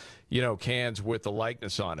just, cans with the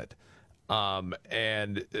likeness on it.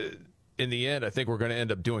 In the end, I think we're going to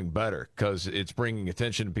end up doing better because it's bringing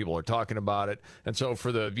attention and people are talking about it. And so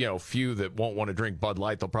for the few that won't want to drink Bud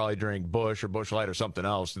Light, they'll probably drink Busch or Busch Light or something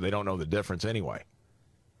else. They don't know the difference anyway.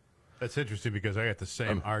 That's interesting because I got the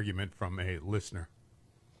same argument from a listener,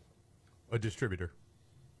 a distributor.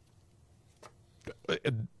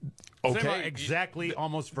 Okay. Exactly,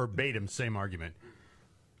 almost verbatim, same argument.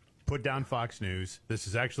 Put down Fox News. This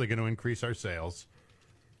is actually going to increase our sales.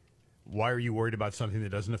 Why are you worried about something that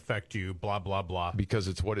doesn't affect you? Blah, blah, blah. Because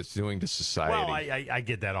it's what it's doing to society. Well, I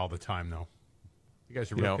get that all the time, though. You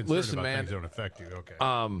guys are real concerned about things that don't affect you.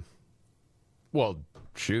 Okay. Well,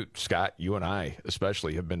 shoot, Scott, you and I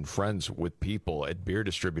especially have been friends with people at beer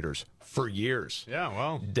distributors for years. Yeah,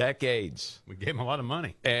 well. Decades. We gave them a lot of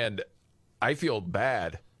money. And I feel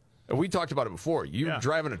bad. And we talked about it before. You're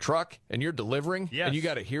driving a truck and you're delivering, and you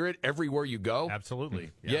got to hear it everywhere you go.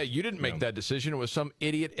 Absolutely. Yeah, you didn't make that decision. It was some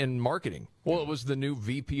idiot in marketing. Well, it was the new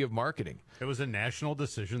VP of marketing. It was a national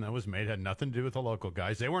decision that was made. It had nothing to do with the local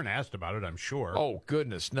guys. They weren't asked about it, I'm sure. Oh,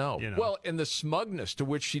 goodness, no. Well, and the smugness to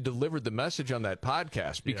which she delivered the message on that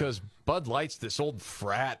podcast, because Bud Light's this old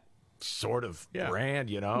frat sort of brand,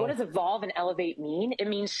 What does evolve and elevate mean? It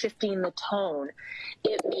means shifting the tone.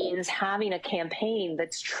 It means having a campaign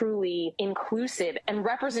that's truly inclusive, and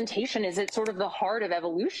representation is at sort of the heart of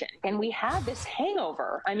evolution. And we had this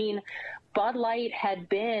hangover. I mean, Bud Light had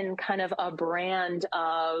been kind of a brand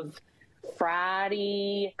of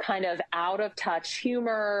fratty, kind of out of touch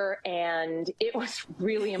humor, and it was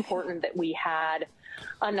really important that we had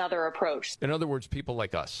another approach. In other words, people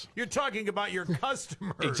like us. You're talking about your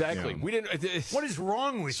customers. Exactly. We didn't. What is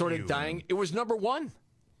wrong with sort you? of dying? It was number one.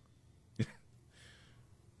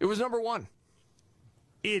 It was number one.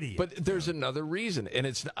 Idiot. But there's another reason, and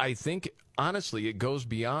it's. I think honestly, it goes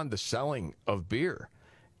beyond the selling of beer,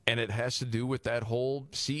 and it has to do with that whole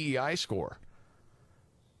CEI score.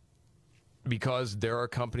 Because there are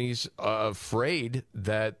companies afraid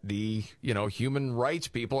that the human rights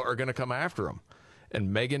people are going to come after them.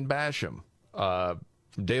 And Megan Basham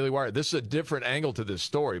from Daily Wire. This is a different angle to this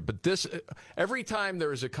story, but every time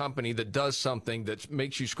there is a company that does something that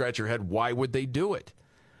makes you scratch your head, why would they do it?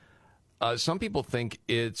 Some people think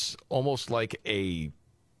it's almost like a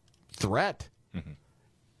threat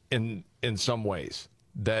in some ways,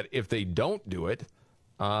 that if they don't do it,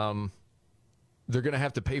 they're going to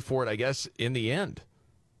have to pay for it, I guess, in the end.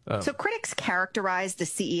 So critics characterize the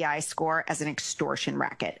CEI score as an extortion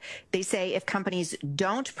racket. They say if companies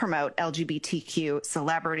don't promote LGBTQ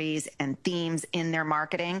celebrities and themes in their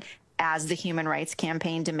marketing, as the Human Rights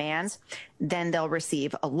Campaign demands, then they'll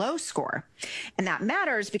receive a low score. And that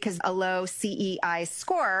matters because a low CEI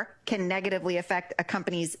score can negatively affect a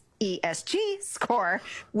company's ESG score,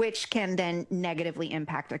 which can then negatively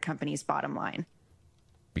impact a company's bottom line.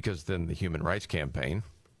 Because then the Human Rights Campaign,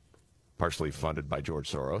 partially funded by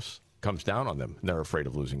George Soros, comes down on them, and they're afraid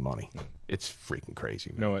of losing money. It's freaking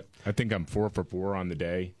crazy, man. You know what? I think I'm 4 for 4 on the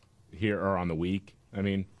day here, or on the week. I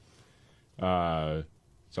mean,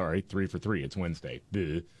 sorry, 3 for 3. It's Wednesday.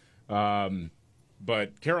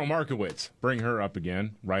 But Carol Markowitz, bring her up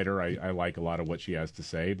again. Writer, I like a lot of what she has to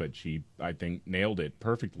say, but she, I think, nailed it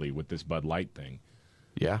perfectly with this Bud Light thing.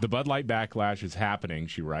 Yeah. The Bud Light backlash is happening,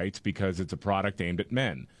 she writes, because it's a product aimed at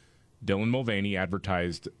men. Dylan Mulvaney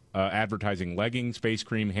advertising leggings, face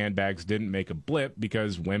cream, handbags didn't make a blip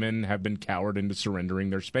because women have been cowered into surrendering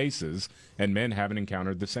their spaces, and men haven't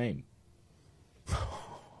encountered the same.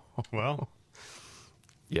 Well,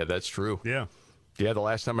 yeah, that's true. Yeah. Yeah, the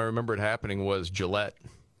last time I remember it happening was Gillette.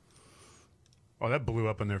 Oh, that blew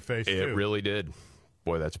up in their face, It too. really did.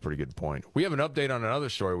 Boy, that's a pretty good point. We have an update on another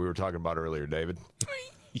story we were talking about earlier, David.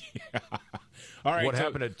 Yeah. All right. What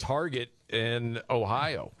happened at Target in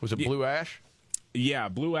Ohio? Was it Blue Ash? Yeah,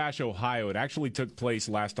 Blue Ash, Ohio. It actually took place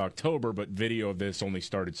last October, but video of this only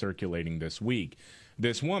started circulating this week.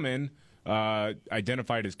 This woman,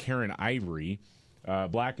 identified as Karen Ivory,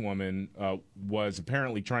 black woman, was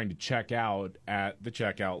apparently trying to check out at the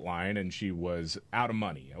checkout line, and she was out of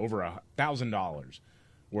money, over $1,000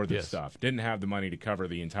 worth of stuff. Didn't have the money to cover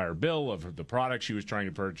the entire bill of the product she was trying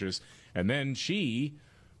to purchase. And then she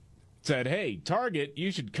said, hey, Target,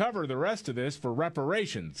 you should cover the rest of this for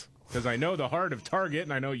reparations, because I know the heart of Target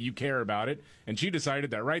and I know you care about it. And she decided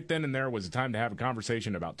that right then and there was the time to have a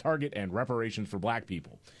conversation about Target and reparations for black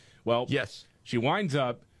people. Well, yes, she winds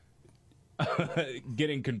up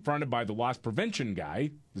getting confronted by the loss prevention guy,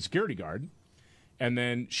 the security guard, and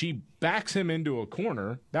then she backs him into a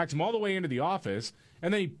corner, backs him all the way into the office,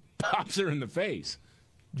 and then he pops her in the face.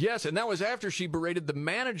 Yes, and that was after she berated the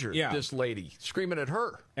manager, this lady, screaming at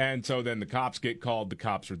her. And so then the cops get called. The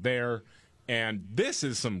cops are there. And this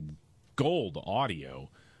is some gold audio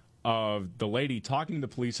of the lady talking to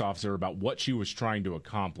the police officer about what she was trying to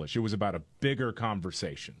accomplish. It was about a bigger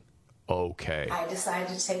conversation. Okay. I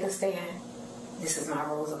decided to take a stand. This is my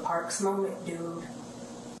Rosa Parks moment, dude.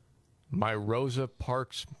 My Rosa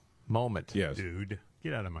Parks moment. Yes. Dude,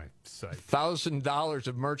 get out of my sight. $1,000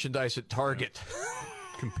 of merchandise at Target.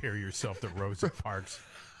 Compare yourself to Rosa Parks.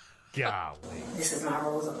 Golly. This is my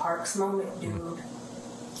Rosa Parks moment, dude.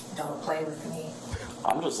 Don't play with me.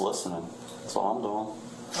 I'm just listening. That's all I'm doing.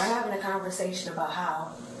 We're having a conversation about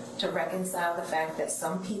how to reconcile the fact that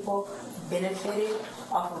some people benefited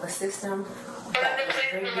off of a system that was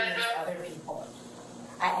rigged against other people.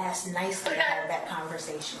 I asked nicely to have that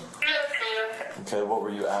conversation. Okay, what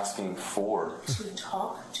were you asking for?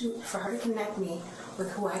 For her to connect me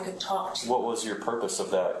with who I could talk to. What was your purpose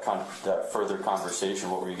of that further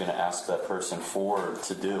conversation? What were you going to ask that person for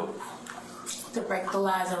to do? To break the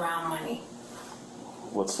lies around money.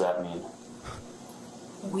 What's that mean?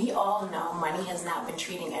 We all know money has not been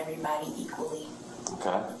treating everybody equally.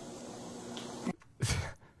 Okay.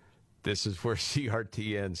 This is where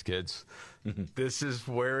CRT ends, kids. This is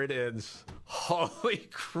where it ends. Holy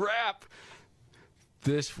crap.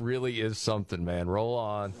 This really is something, man. Roll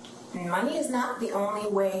on. Money is not the only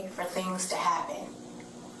way for things to happen.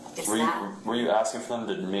 Were you asking for them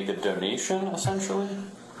to make a donation, essentially?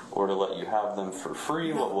 Or to let you have them for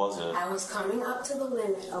free? No, what was it? I was coming up to the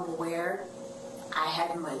limit of where I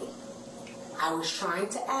had money. I was trying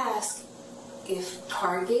to ask if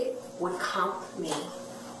Target would comp me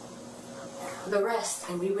the rest,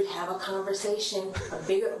 and we would have a conversation, a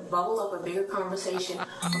bigger conversation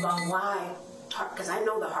about why, because I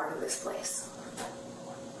know the heart of this place.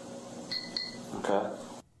 Okay.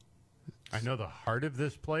 I know the heart of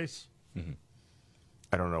this place? Mm-hmm.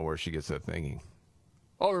 I don't know where she gets that thinking.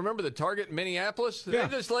 Oh, remember the Target in Minneapolis? Yeah.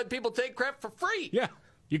 They just let people take crap for free. Yeah.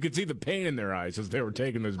 You could see the pain in their eyes as they were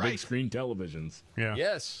taking those big screen televisions. Yeah.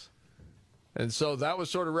 Yes. And so that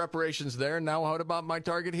was sort of reparations there. Now how about my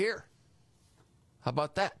Target here? How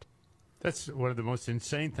about that? That's one of the most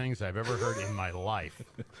insane things I've ever heard in my life.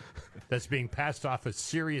 That's being passed off as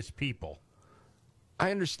serious people.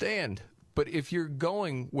 I understand. But if you're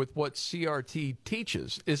going with what CRT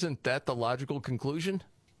teaches, isn't that the logical conclusion?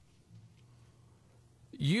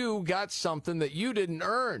 You got something that you didn't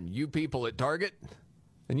earn, you people at Target.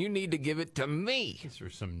 and you need to give it to me. These are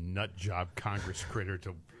some nut job Congress critter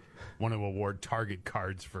to want to award Target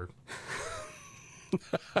cards for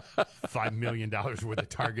 $5 million worth of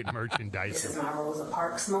Target merchandise. This is my Rosa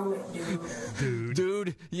Parks moment, dude.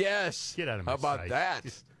 Dude, yes. Get out of my How about sight. that?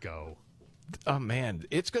 Just go. Oh, man,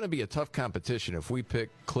 it's going to be a tough competition if we pick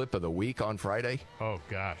Clip of the Week on Friday. Oh,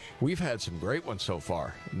 gosh. We've had some great ones so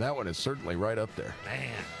far, and that one is certainly right up there. Man.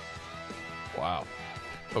 Wow.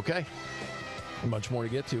 Okay. Much more to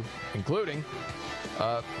get to, including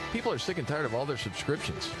people are sick and tired of all their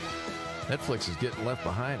subscriptions. Netflix is getting left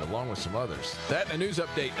behind along with some others. That and a news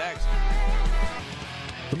update next.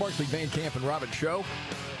 The Markley, Van Camp, and Robbins Show.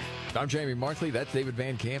 I'm Jamie Markley. That's David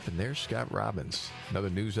Van Camp, and there's Scott Robbins. Another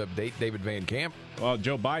news update, David Van Camp. Well,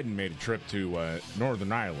 Joe Biden made a trip to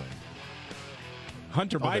Northern Ireland.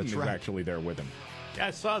 Hunter Biden is actually there with him. Yeah,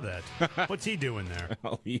 I saw that. What's he doing there?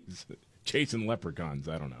 Well, he's chasing leprechauns.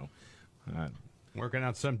 I don't know. Working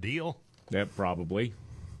out some deal? Yeah, probably.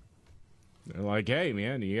 They're like, hey,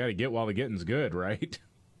 man, you got to get while the getting's good, right?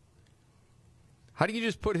 How do you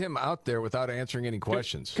just put him out there without answering any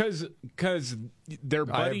questions? Because their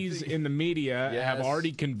buddies in the media have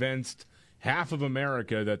already convinced half of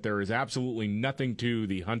America that there is absolutely nothing to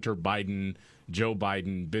the Hunter Biden, Joe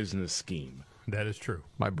Biden business scheme. That is true.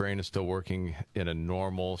 My brain is still working in a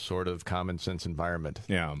normal sort of common sense environment.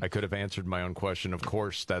 Yeah. I could have answered my own question. Of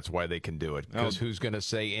course, that's why they can do it. Because who's going to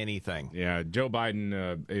say anything? Yeah, Joe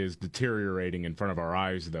Biden is deteriorating in front of our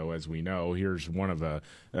eyes, though, as we know. Here's one of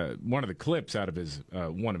the clips out of his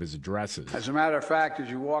one of his addresses. As a matter of fact, as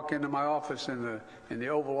you walk into my office in the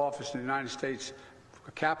Oval Office in the United States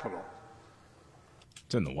Capitol,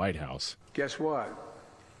 it's in the White House. Guess what?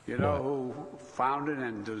 You know who founded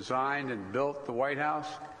and designed and built the White House?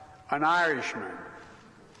 An Irishman.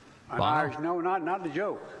 No, not the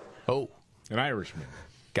joke. Oh, an Irishman.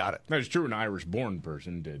 Got it. That's true. An Irish-born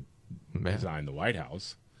person did design the White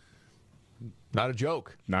House. Not a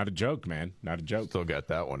joke. Not a joke, man. Not a joke. Still got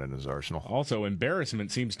that one in his arsenal. Also,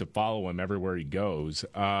 embarrassment seems to follow him everywhere he goes.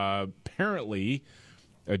 Apparently,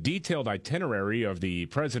 a detailed itinerary of the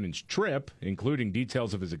president's trip, including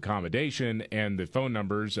details of his accommodation and the phone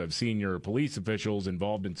numbers of senior police officials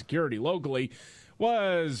involved in security locally,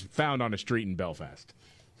 was found on a street in Belfast.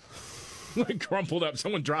 Like crumpled up.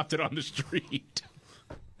 Someone dropped it on the street.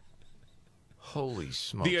 Holy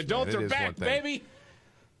smokes. The adults are back, baby.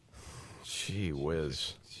 Gee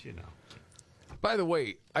whiz. You know. By the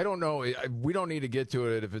way, I don't know. We don't need to get to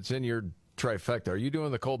it if it's in your trifecta. Are you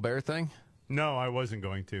doing the Colbert thing? No, I wasn't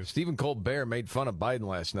going to. Stephen Colbert made fun of Biden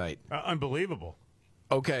last night. Unbelievable.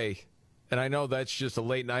 Okay. And I know that's just a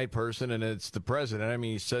late night person, and it's the president. I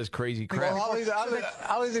mean, he says crazy crap. Well,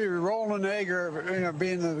 I'll either be rolling an egg or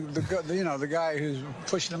being the guy who's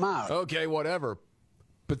pushing them out. Okay, whatever.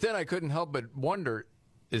 But then I couldn't help but wonder: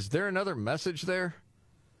 is there another message there?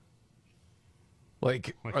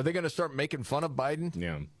 Like, are they going to start making fun of Biden?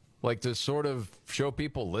 Yeah. Like to sort of show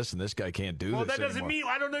people, listen, this guy can't do this Well, that doesn't anymore. mean,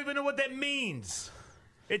 I don't even know what that means.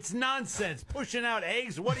 It's nonsense. Pushing out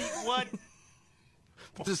eggs. What?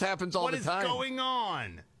 This happens all the time. What is going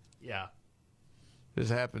on? Yeah.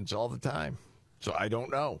 This happens all the time. So I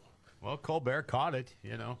don't know. Well, Colbert caught it,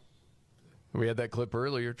 you know. We had that clip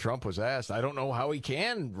earlier. Trump was asked, I don't know how he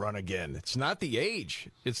can run again. It's not the age.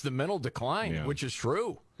 It's the mental decline, which is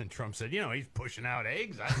true. And Trump said, he's pushing out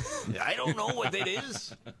eggs. I don't know what it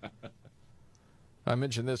is. I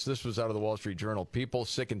mentioned this. This was out of the Wall Street Journal. People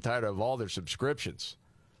sick and tired of all their subscriptions.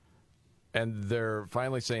 And they're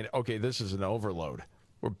finally saying, okay, this is an overload.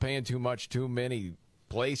 We're paying too much, too many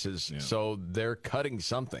places, so they're cutting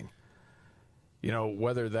something. You know,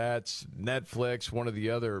 whether that's Netflix, one of the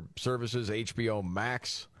other services, HBO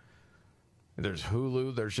Max, there's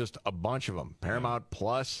Hulu, there's just a bunch of them, Paramount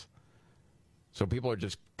Plus. So people are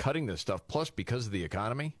just cutting this stuff. Plus, because of the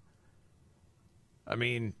economy, I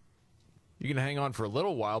mean, you can hang on for a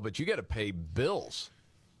little while, but you got to pay bills.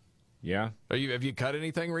 Yeah. Have you cut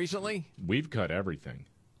anything recently? We've cut everything.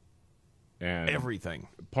 And everything.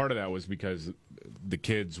 Part of that was because the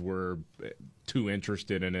kids were too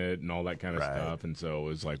interested in it and all that kind of stuff. And so it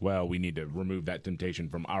was like, well, we need to remove that temptation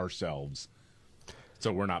from ourselves.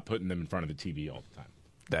 So we're not putting them in front of the TV all the time.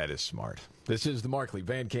 That is smart. This is the Markley,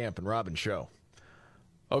 Van Camp, and Robbins Show.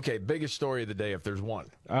 Okay, biggest story of the day, if there's one.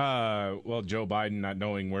 Well, Joe Biden not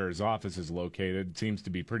knowing where his office is located seems to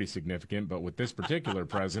be pretty significant. But with this particular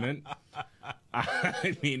president,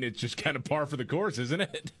 I mean, it's just kind of par for the course, isn't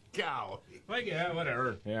it? Golly. Like, yeah,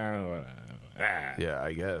 whatever. Yeah, whatever. Yeah,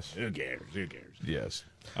 I guess. Who cares? Who cares? Yes.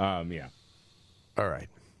 Yeah. All right.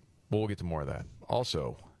 Well, we'll get to more of that.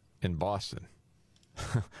 Also, in Boston,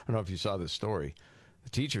 I don't know if you saw this story. the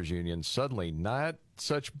teachers union suddenly not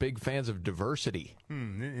such big fans of diversity.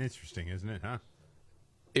 Interesting, isn't it, huh?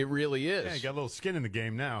 It really is. Yeah, you got a little skin in the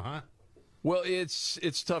game now, huh? Well, it's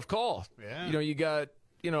a tough call. Yeah. You got,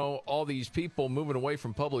 all these people moving away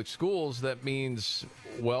from public schools. That means,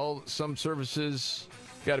 well, some services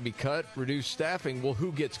got to be cut, reduce staffing. Well,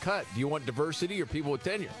 who gets cut? Do you want diversity or people with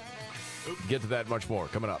tenure? Get to that much more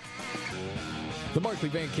coming up. The Markley,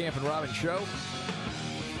 Van Camp, and Robbins Show.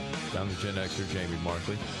 I'm the Gen Xer, Jamie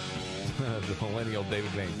Markley. The millennial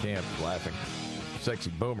David Van Camp laughing.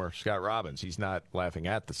 Sexy boomer, Scott Robbins. He's not laughing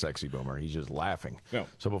at the sexy boomer. He's just laughing. No.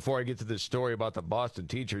 So before I get to this story about the Boston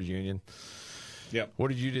Teachers Union, what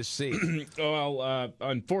did you just see? Well,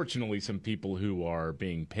 unfortunately, some people who are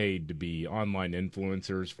being paid to be online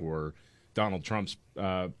influencers for Donald Trump's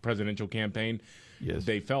presidential campaign,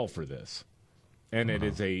 they fell for this. And it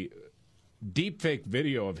is a deep-fake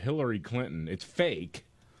video of Hillary Clinton. It's fake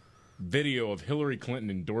video of Hillary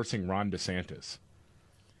Clinton endorsing Ron DeSantis.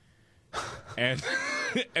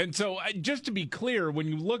 And so, just to be clear, when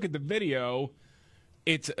you look at the video,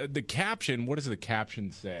 it's the caption. What does the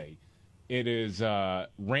caption say? It is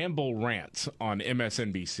Ramble Rants on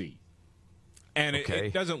MSNBC. And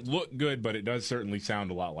it doesn't look good, but it does certainly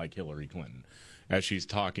sound a lot like Hillary Clinton as she's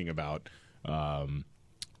talking about Ron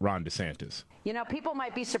DeSantis. People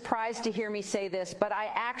might be surprised to hear me say this, but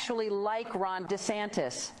I actually like Ron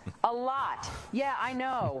DeSantis a lot. Yeah, I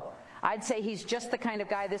know. I'd say he's just the kind of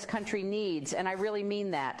guy this country needs, and I really mean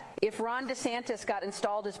that. If Ron DeSantis got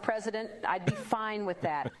installed as president, I'd be fine with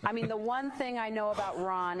that. I mean, the one thing I know about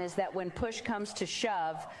Ron is that when push comes to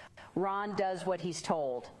shove, Ron does what he's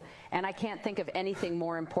told. And I can't think of anything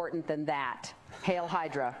more important than that. Hail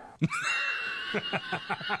Hydra.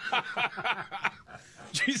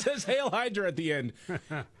 She says Hail Hydra at the end.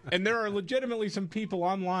 And there are legitimately some people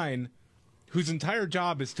online whose entire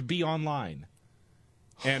job is to be online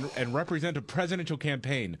and represent a presidential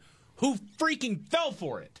campaign who freaking fell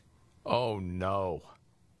for it. Oh, no.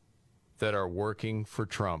 That are working for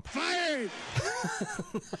Trump. Fired!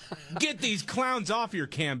 Get these clowns off your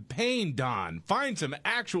campaign, Don. Find some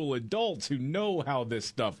actual adults who know how this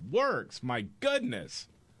stuff works. My goodness.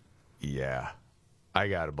 Yeah. I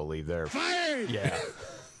got to believe they're fired. Yeah.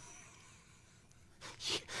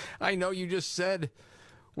 I know you just said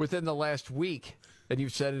within the last week, and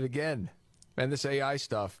you've said it again. And this AI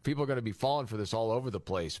stuff, people are going to be falling for this all over the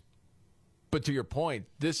place. But to your point,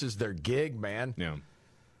 this is their gig, man. Yeah.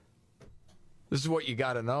 This is what you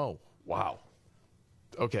got to know. Wow.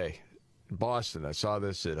 Okay. In Boston, I saw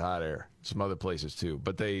this at Hot Air, some other places too.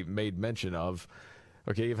 But they made mention of,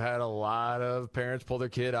 okay, you've had a lot of parents pull their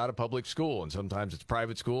kid out of public school. And sometimes it's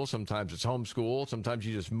private school, sometimes it's homeschool, sometimes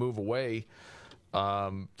you just move away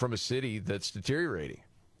from a city that's deteriorating.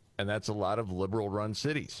 And that's a lot of liberal-run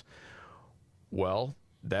cities. Well,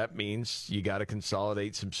 that means you got to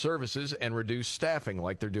consolidate some services and reduce staffing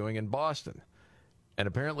like they're doing in Boston. And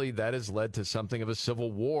apparently that has led to something of a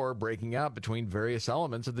civil war breaking out between various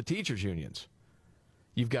elements of the teachers' unions.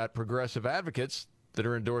 You've got progressive advocates that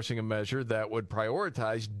are endorsing a measure that would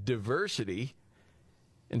prioritize diversity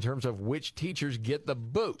in terms of which teachers get the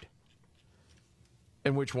boot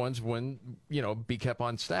and which ones be kept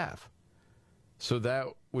on staff. So that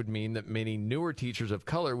would mean that many newer teachers of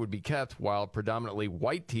color would be kept, while predominantly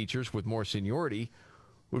white teachers with more seniority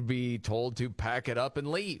would be told to pack it up and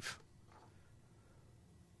leave.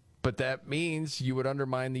 But that means you would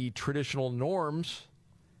undermine the traditional norms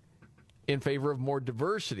in favor of more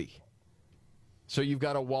diversity. So you've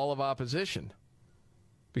got a wall of opposition.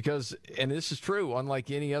 Because, and this is true, unlike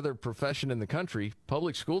any other profession in the country,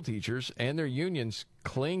 public school teachers and their unions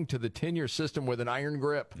cling to the tenure system with an iron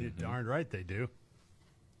grip. You're darn right they do.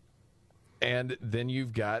 And then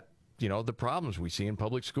you've got, the problems we see in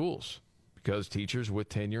public schools. Because teachers with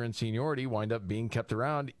tenure and seniority wind up being kept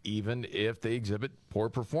around even if they exhibit poor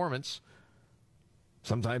performance,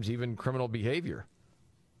 sometimes even criminal behavior.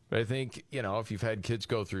 But I think, if you've had kids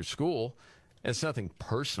go through school, and it's nothing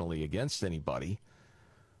personally against anybody,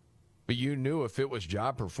 but you knew if it was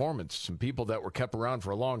job performance, some people that were kept around for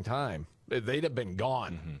a long time, they'd have been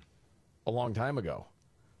gone a long time ago.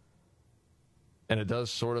 And it does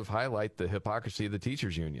sort of highlight the hypocrisy of the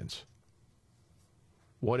teachers' unions.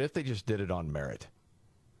 What if they just did it on merit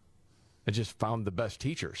and just found the best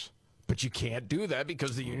teachers? But you can't do that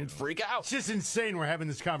because the unions freak out. It's just insane we're having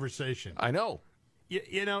this conversation. I know.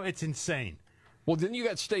 It's insane. Well, then you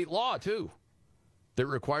got state law, too, that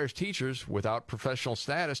requires teachers without professional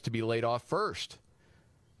status to be laid off first.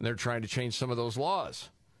 And they're trying to change some of those laws.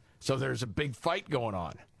 So there's a big fight going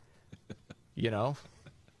on.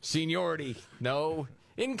 Seniority, no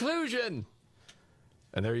inclusion.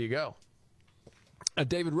 And there you go.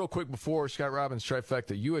 David, real quick before Scott Robbins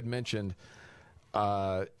trifecta, you had mentioned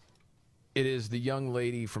it is the young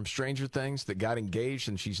lady from Stranger Things that got engaged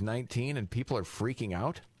and she's 19 and people are freaking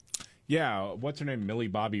out? Yeah, what's her name? Millie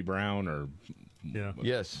Bobby Brown or... Yeah.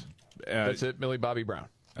 Yes, that's it, Millie Bobby Brown.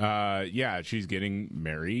 Yeah, she's getting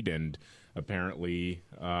married, and apparently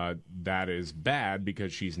that is bad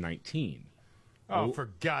because she's 19. Oh, for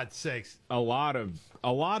God's sakes! A lot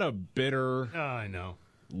of bitter. I know.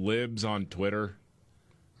 Libs on Twitter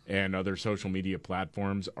and other social media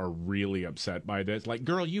platforms are really upset by this. Like,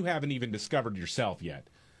 girl, you haven't even discovered yourself yet.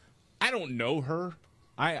 I don't know her.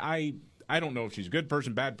 I don't know if she's a good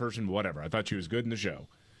person, bad person, whatever. I thought she was good in the show.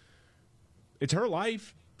 It's her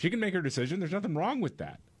life. She can make her decision. There's nothing wrong with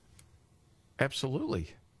that.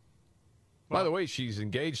 Absolutely. By the way, she's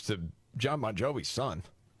engaged to John Bon Jovi's son,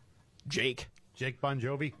 Jake. Jake Bon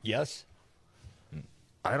Jovi? Yes.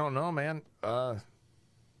 I don't know, man.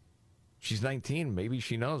 She's 19. Maybe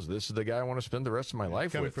she knows this is the guy I want to spend the rest of my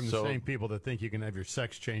life Coming with. from the same people that think you can have your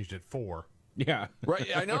sex changed at 4. Yeah. Right,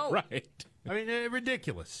 I know. Right. I mean,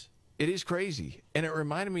 ridiculous. It is crazy. And it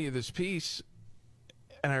reminded me of this piece,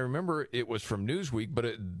 and I remember it was from Newsweek, but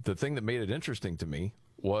the thing that made it interesting to me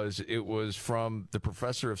was it was from the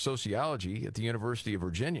professor of sociology at the University of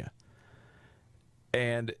Virginia.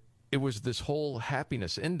 And it was this whole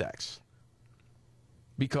happiness index.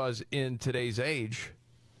 Because in today's age,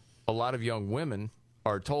 a lot of young women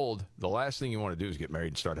are told the last thing you want to do is get married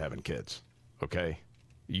and start having kids. Okay?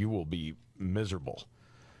 You will be miserable.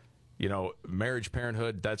 You know, marriage,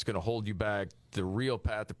 parenthood, that's going to hold you back. The real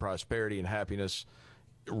path to prosperity and happiness,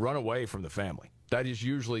 run away from the family. That is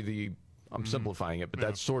usually I'm simplifying it, but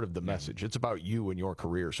that's sort of the message. It's about you and your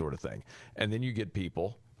career sort of thing. And then you get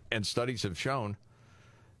people, and studies have shown,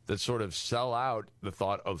 that sort of sell out the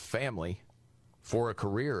thought of family for a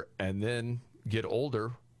career and then get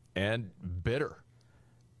older and bitter.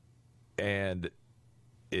 And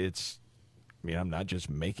I'm not just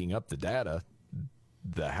making up the data.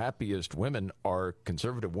 The happiest women are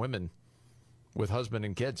conservative women with husband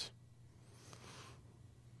and kids.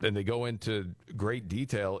 And they go into great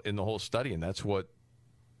detail in the whole study, and that's what,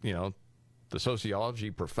 the sociology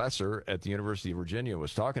professor at the University of Virginia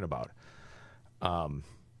was talking about.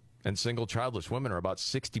 And single childless women are about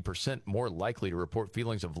 60% more likely to report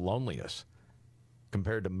feelings of loneliness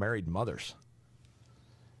compared to married mothers.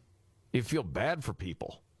 You feel bad for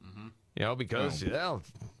people. Because,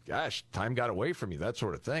 gosh, time got away from you, that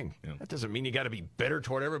sort of thing. Yeah. That doesn't mean you got to be bitter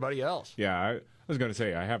toward everybody else. Yeah, I was going to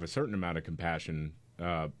say, I have a certain amount of compassion,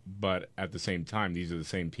 but at the same time, these are the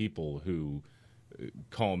same people who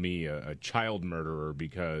call me a child murderer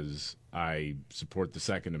because I support the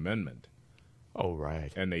Second Amendment. Oh,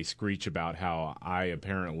 right. And they screech about how I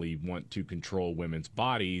apparently want to control women's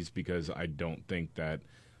bodies because I don't think that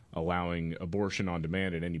allowing abortion on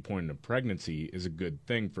demand at any point in a pregnancy is a good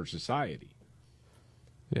thing for society.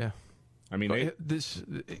 Yeah. I mean, like this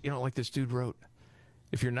dude wrote,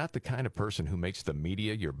 if you're not the kind of person who makes the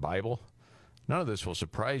media your Bible, none of this will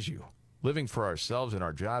surprise you. Living for ourselves and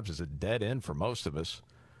our jobs is a dead end for most of us,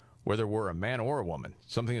 whether we're a man or a woman,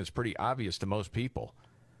 something that's pretty obvious to most people.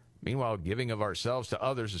 Meanwhile, giving of ourselves to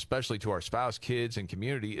others, especially to our spouse, kids, and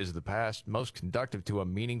community, is the path most conducive to a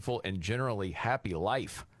meaningful and generally happy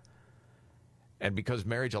life. And because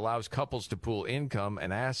marriage allows couples to pool income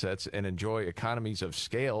and assets and enjoy economies of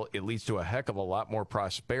scale, it leads to a heck of a lot more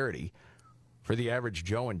prosperity for the average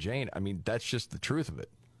Joe and Jane. I mean, that's just the truth of it.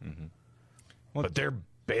 Mm-hmm. Well, but they're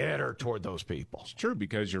better toward those people. It's true,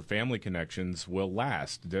 because your family connections will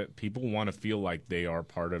last. People want to feel like they are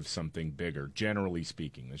part of something bigger, generally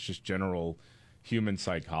speaking. It's just general human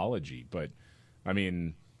psychology. But, I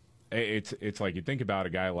mean, it's like you think about a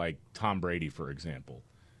guy like Tom Brady, for example.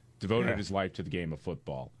 Devoted his life to the game of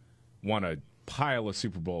football, won a pile of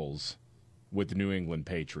Super Bowls with the New England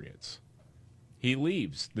Patriots. He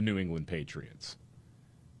leaves the New England Patriots.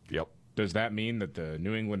 Yep. Does that mean that the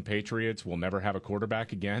New England Patriots will never have a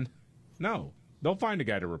quarterback again? No. They'll find a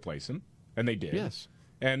guy to replace him, and they did. Yes.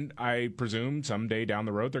 And I presume someday down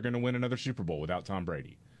the road they're going to win another Super Bowl without Tom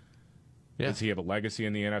Brady. Yeah. Does he have a legacy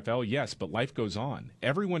in the NFL? Yes, but life goes on.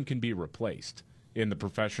 Everyone can be replaced in the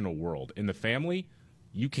professional world. In the family,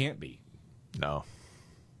 you can't be. No,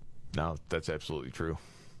 that's absolutely true.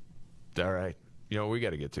 All right. We got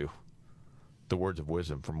to get to the words of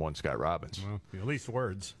wisdom from one Scott Robbins. Well, at least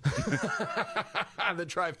words. The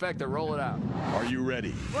trifecta, roll it out. Are you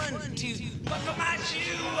ready? 1, 2, buckle my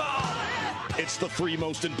shoe on. It's the 3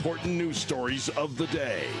 most important news stories of the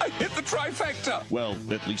day. I hit the trifecta. Well,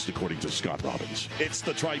 at least according to Scott Robbins. It's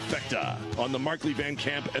the trifecta on the Markley, Van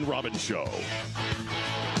Camp, and Robbins Show.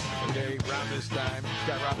 Okay, around this time,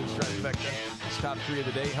 Scott Robbins trifecta. His top 3 of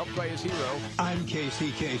the day, helped by his hero. I'm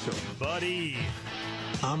Casey Kasem. Buddy.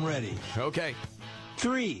 I'm ready. Okay.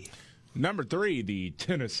 3. Number 3, the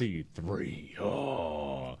Tennessee 3.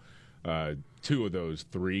 Oh. 2 of those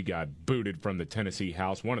 3 got booted from the Tennessee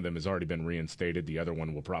House. One of them has already been reinstated. The other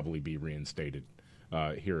one will probably be reinstated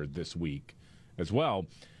here this week as well.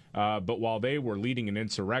 But while they were leading an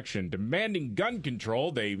insurrection demanding gun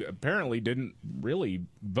control, they apparently didn't really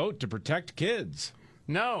vote to protect kids.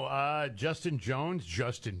 No, Justin Jones,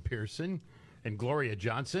 Justin Pearson, and Gloria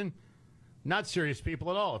Johnson, not serious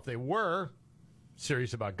people at all. If they were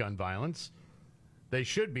serious about gun violence, they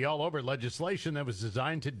should be all over legislation that was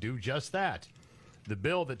designed to do just that. The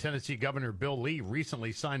bill that Tennessee Governor Bill Lee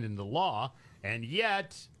recently signed into law, and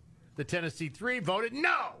yet the Tennessee 3 voted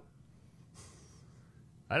no.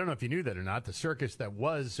 I don't know if you knew that or not. The circus that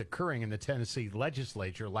was occurring in the Tennessee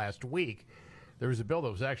legislature last week, there was a bill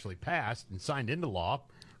that was actually passed and signed into law,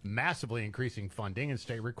 massively increasing funding and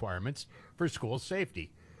state requirements for school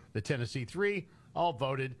safety. The Tennessee 3 all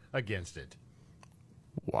voted against it.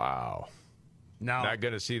 Wow. Now, not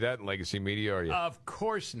going to see that in legacy media, are you? Of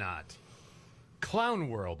course not. Clown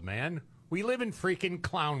world, man. We live in freaking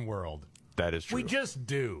clown world. That is true. We just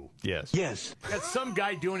do. Yes. Yes. Got some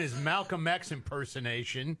guy doing his Malcolm X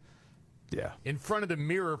impersonation. Yeah. In front of the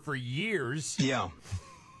mirror for years. Yeah.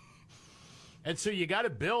 And so you got a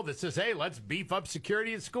bill that says, hey, let's beef up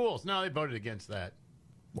security at schools. No, they voted against that.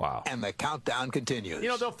 Wow. And the countdown continues. You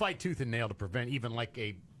know, they'll fight tooth and nail to prevent even like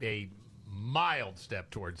a mild step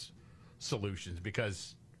towards solutions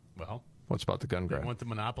because, well, what's about the gun grab? They want the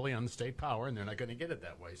monopoly on the state power, and they're not going to get it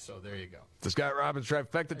that way. So there you go. The Scott Robbins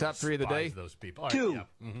trifecta, top 3 of the day. Those people. 2. Right,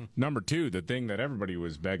 yeah. Mm-hmm. Number 2, the thing that everybody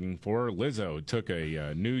was begging for, Lizzo took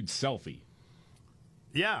a nude selfie.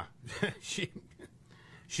 Yeah,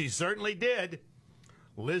 she certainly did.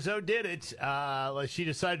 Lizzo did it. She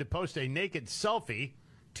decided to post a naked selfie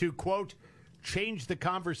to, quote, change the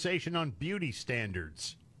conversation on beauty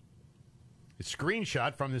standards. A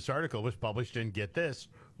screenshot from this article was published in, get this,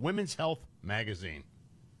 Women's Health magazine.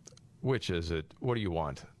 Which is it? What do you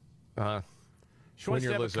want? She wants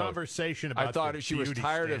to have a conversation about I thought she was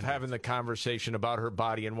tired standards. of having the conversation about her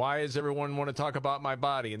body. And why does everyone want to talk about my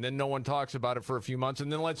body? And then no one talks about it for a few months.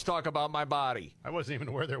 And then let's talk about my body. I wasn't even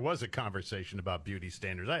aware there was a conversation about beauty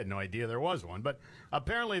standards. I had no idea there was one. But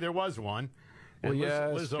apparently there was one. Well, and yes,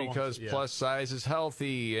 Lizzo because plus size is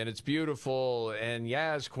healthy and it's beautiful. And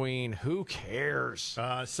yes, Queen, who cares?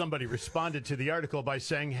 Somebody responded to the article by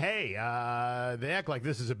saying, hey, they act like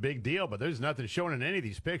this is a big deal, but there's nothing shown in any of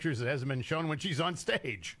these pictures that hasn't been shown when she's on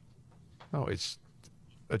stage. Oh, it's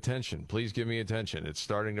attention. Please give me attention. It's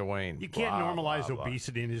starting to wane. You can't normalize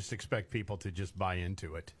obesity and just expect people to just buy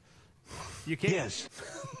into it. You can't. Yes.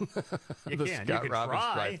 You The can. Scott You can Robbins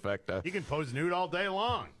try. trifecta. You can pose nude all day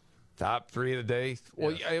long. Top 3 of the day.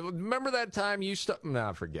 Well, I remember that time you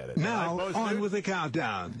Nah, forget it. Now, on with the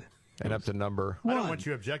countdown. And up to number 1. I don't want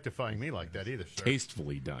you objectifying me like that either, sir.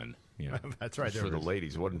 Tastefully done. Yeah. That's right. For the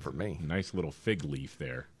ladies, wasn't for me. Nice little fig leaf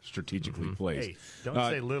there, strategically placed. Hey, don't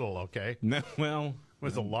say little, okay? No, well. It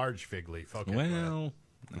was a large fig leaf. Okay. Well.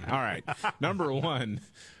 All right. Number 1,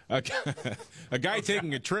 a guy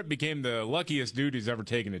taking a trip became the luckiest dude who's ever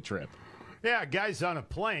taken a trip. Yeah, a guy's on a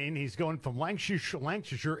plane. He's going from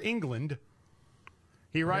Lancashire, England.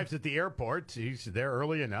 He arrives at the airport. He's there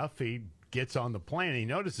early enough. He gets on the plane. And he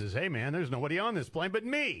notices, hey, man, there's nobody on this plane but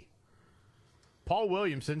me. Paul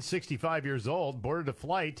Williamson, 65 years old, boarded a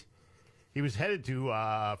flight. He was headed to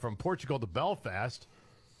from Portugal to Belfast.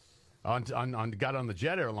 Got on the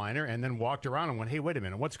jet airliner and then walked around and went, hey, wait a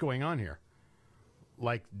minute, what's going on here?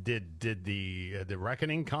 Like, did the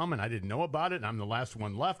reckoning come and I didn't know about it and I'm the last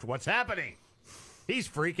one left? What's happening? He's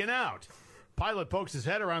freaking out. Pilot pokes his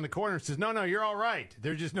head around the corner and says, no, you're all right.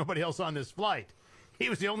 There's just nobody else on this flight. He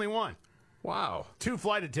was the only one. Wow. 2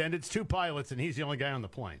 flight attendants, 2 pilots, and he's the only guy on the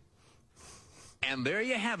plane. And there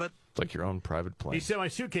you have it. It's like your own private plane. He said my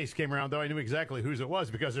suitcase came around, though I knew exactly whose it was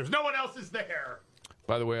because there's no one else is there.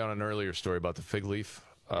 By the way, on an earlier story about the fig leaf,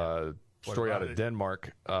 story out of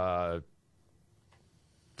Denmark,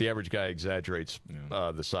 the average guy exaggerates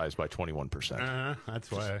the size by 21%.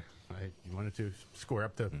 That's why I wanted to square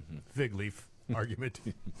up the fig leaf argument.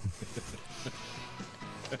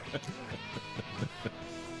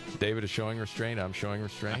 David is showing restraint. I'm showing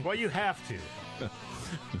restraint. Well, you have to.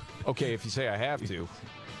 Okay, if you say I have to.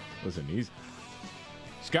 Listen,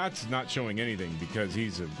 Scott's not showing anything because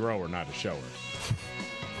he's a grower, not a shower.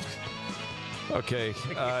 Okay,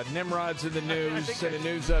 Nimrod's in the news, and a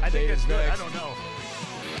news update is next. I don't know.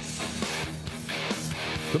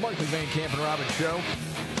 The Markley, Van Camp and Robbins Show.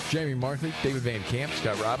 Jamie Markley, David Van Camp,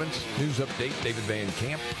 Scott Robbins. News update, David Van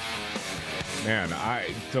Camp. Man,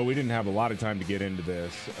 so we didn't have a lot of time to get into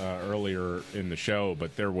this earlier in the show,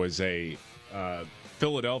 but there was a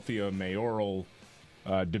Philadelphia mayoral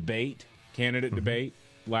candidate debate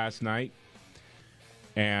last night.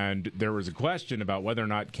 And there was a question about whether or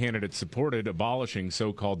not candidates supported abolishing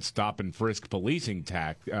so-called stop-and-frisk policing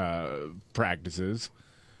practices.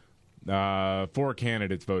 4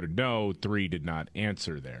 candidates voted no, 3 did not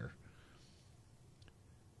answer there.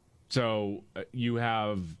 So you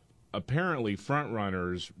have apparently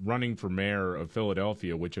front-runners running for mayor of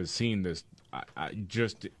Philadelphia, which has seen this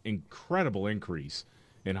just incredible increase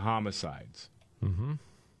in homicides. Mm-hmm.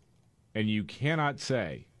 And you cannot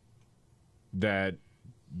say that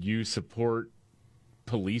you support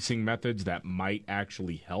policing methods that might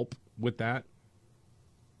actually help with that.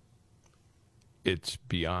 It's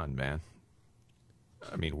beyond, man.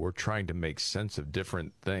 I mean, we're trying to make sense of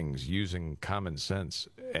different things using common sense,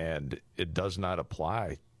 and it does not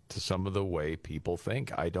apply to some of the way people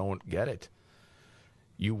think. I don't get it.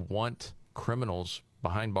 You want criminals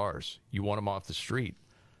behind bars. You want them off the street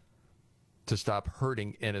to stop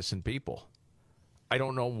hurting innocent people. I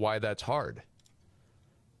don't know why that's hard.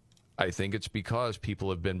 I think it's because people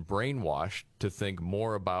have been brainwashed to think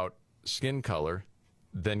more about skin color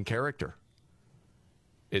than character.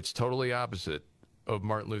 It's totally opposite of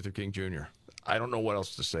Martin Luther King Jr. I don't know what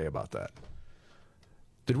else to say about that.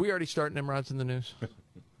 Did we already start Nimrods in the news?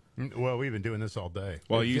 Well, we've been doing this all day.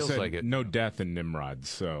 Well, you said like no death in Nimrods,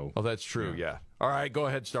 so... Oh, that's true, yeah. All right, go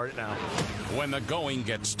ahead, start it now. When the going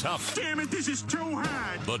gets tough... Damn it, this is too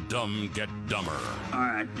hard! The dumb get dumber. All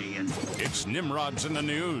right, Dean. It's Nimrods in the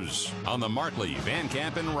News on the Markley, Van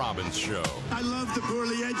Camp, and Robbins Show. I love the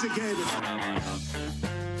poorly educated.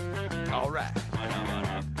 All right.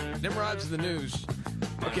 Nimrods in the News.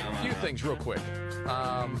 Okay, a few things real quick.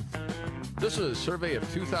 This is a survey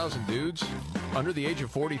of 2,000 dudes under the age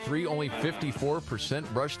of 43. Only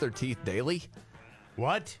 54% brush their teeth daily.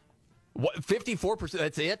 What? What? 54%?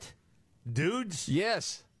 That's it? Dudes?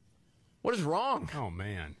 Yes. What is wrong? Oh,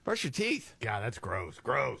 man. Brush your teeth. God, that's gross.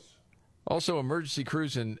 Gross. Also, emergency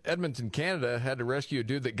crews in Edmonton, Canada had to rescue a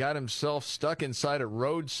dude that got himself stuck inside a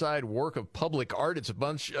roadside work of public art. It's a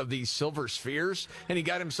bunch of these silver spheres, and he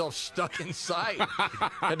got himself stuck inside.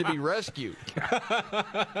 Had to be rescued.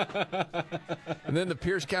 And then the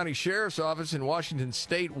Pierce County Sheriff's Office in Washington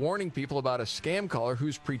State warning people about a scam caller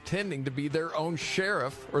who's pretending to be their own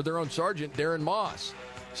sheriff or their own sergeant, Darren Moss,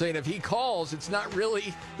 saying if he calls, it's not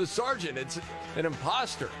really the sergeant, it's an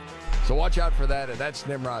imposter. So watch out for that, and that's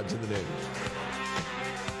Nimrods in the News.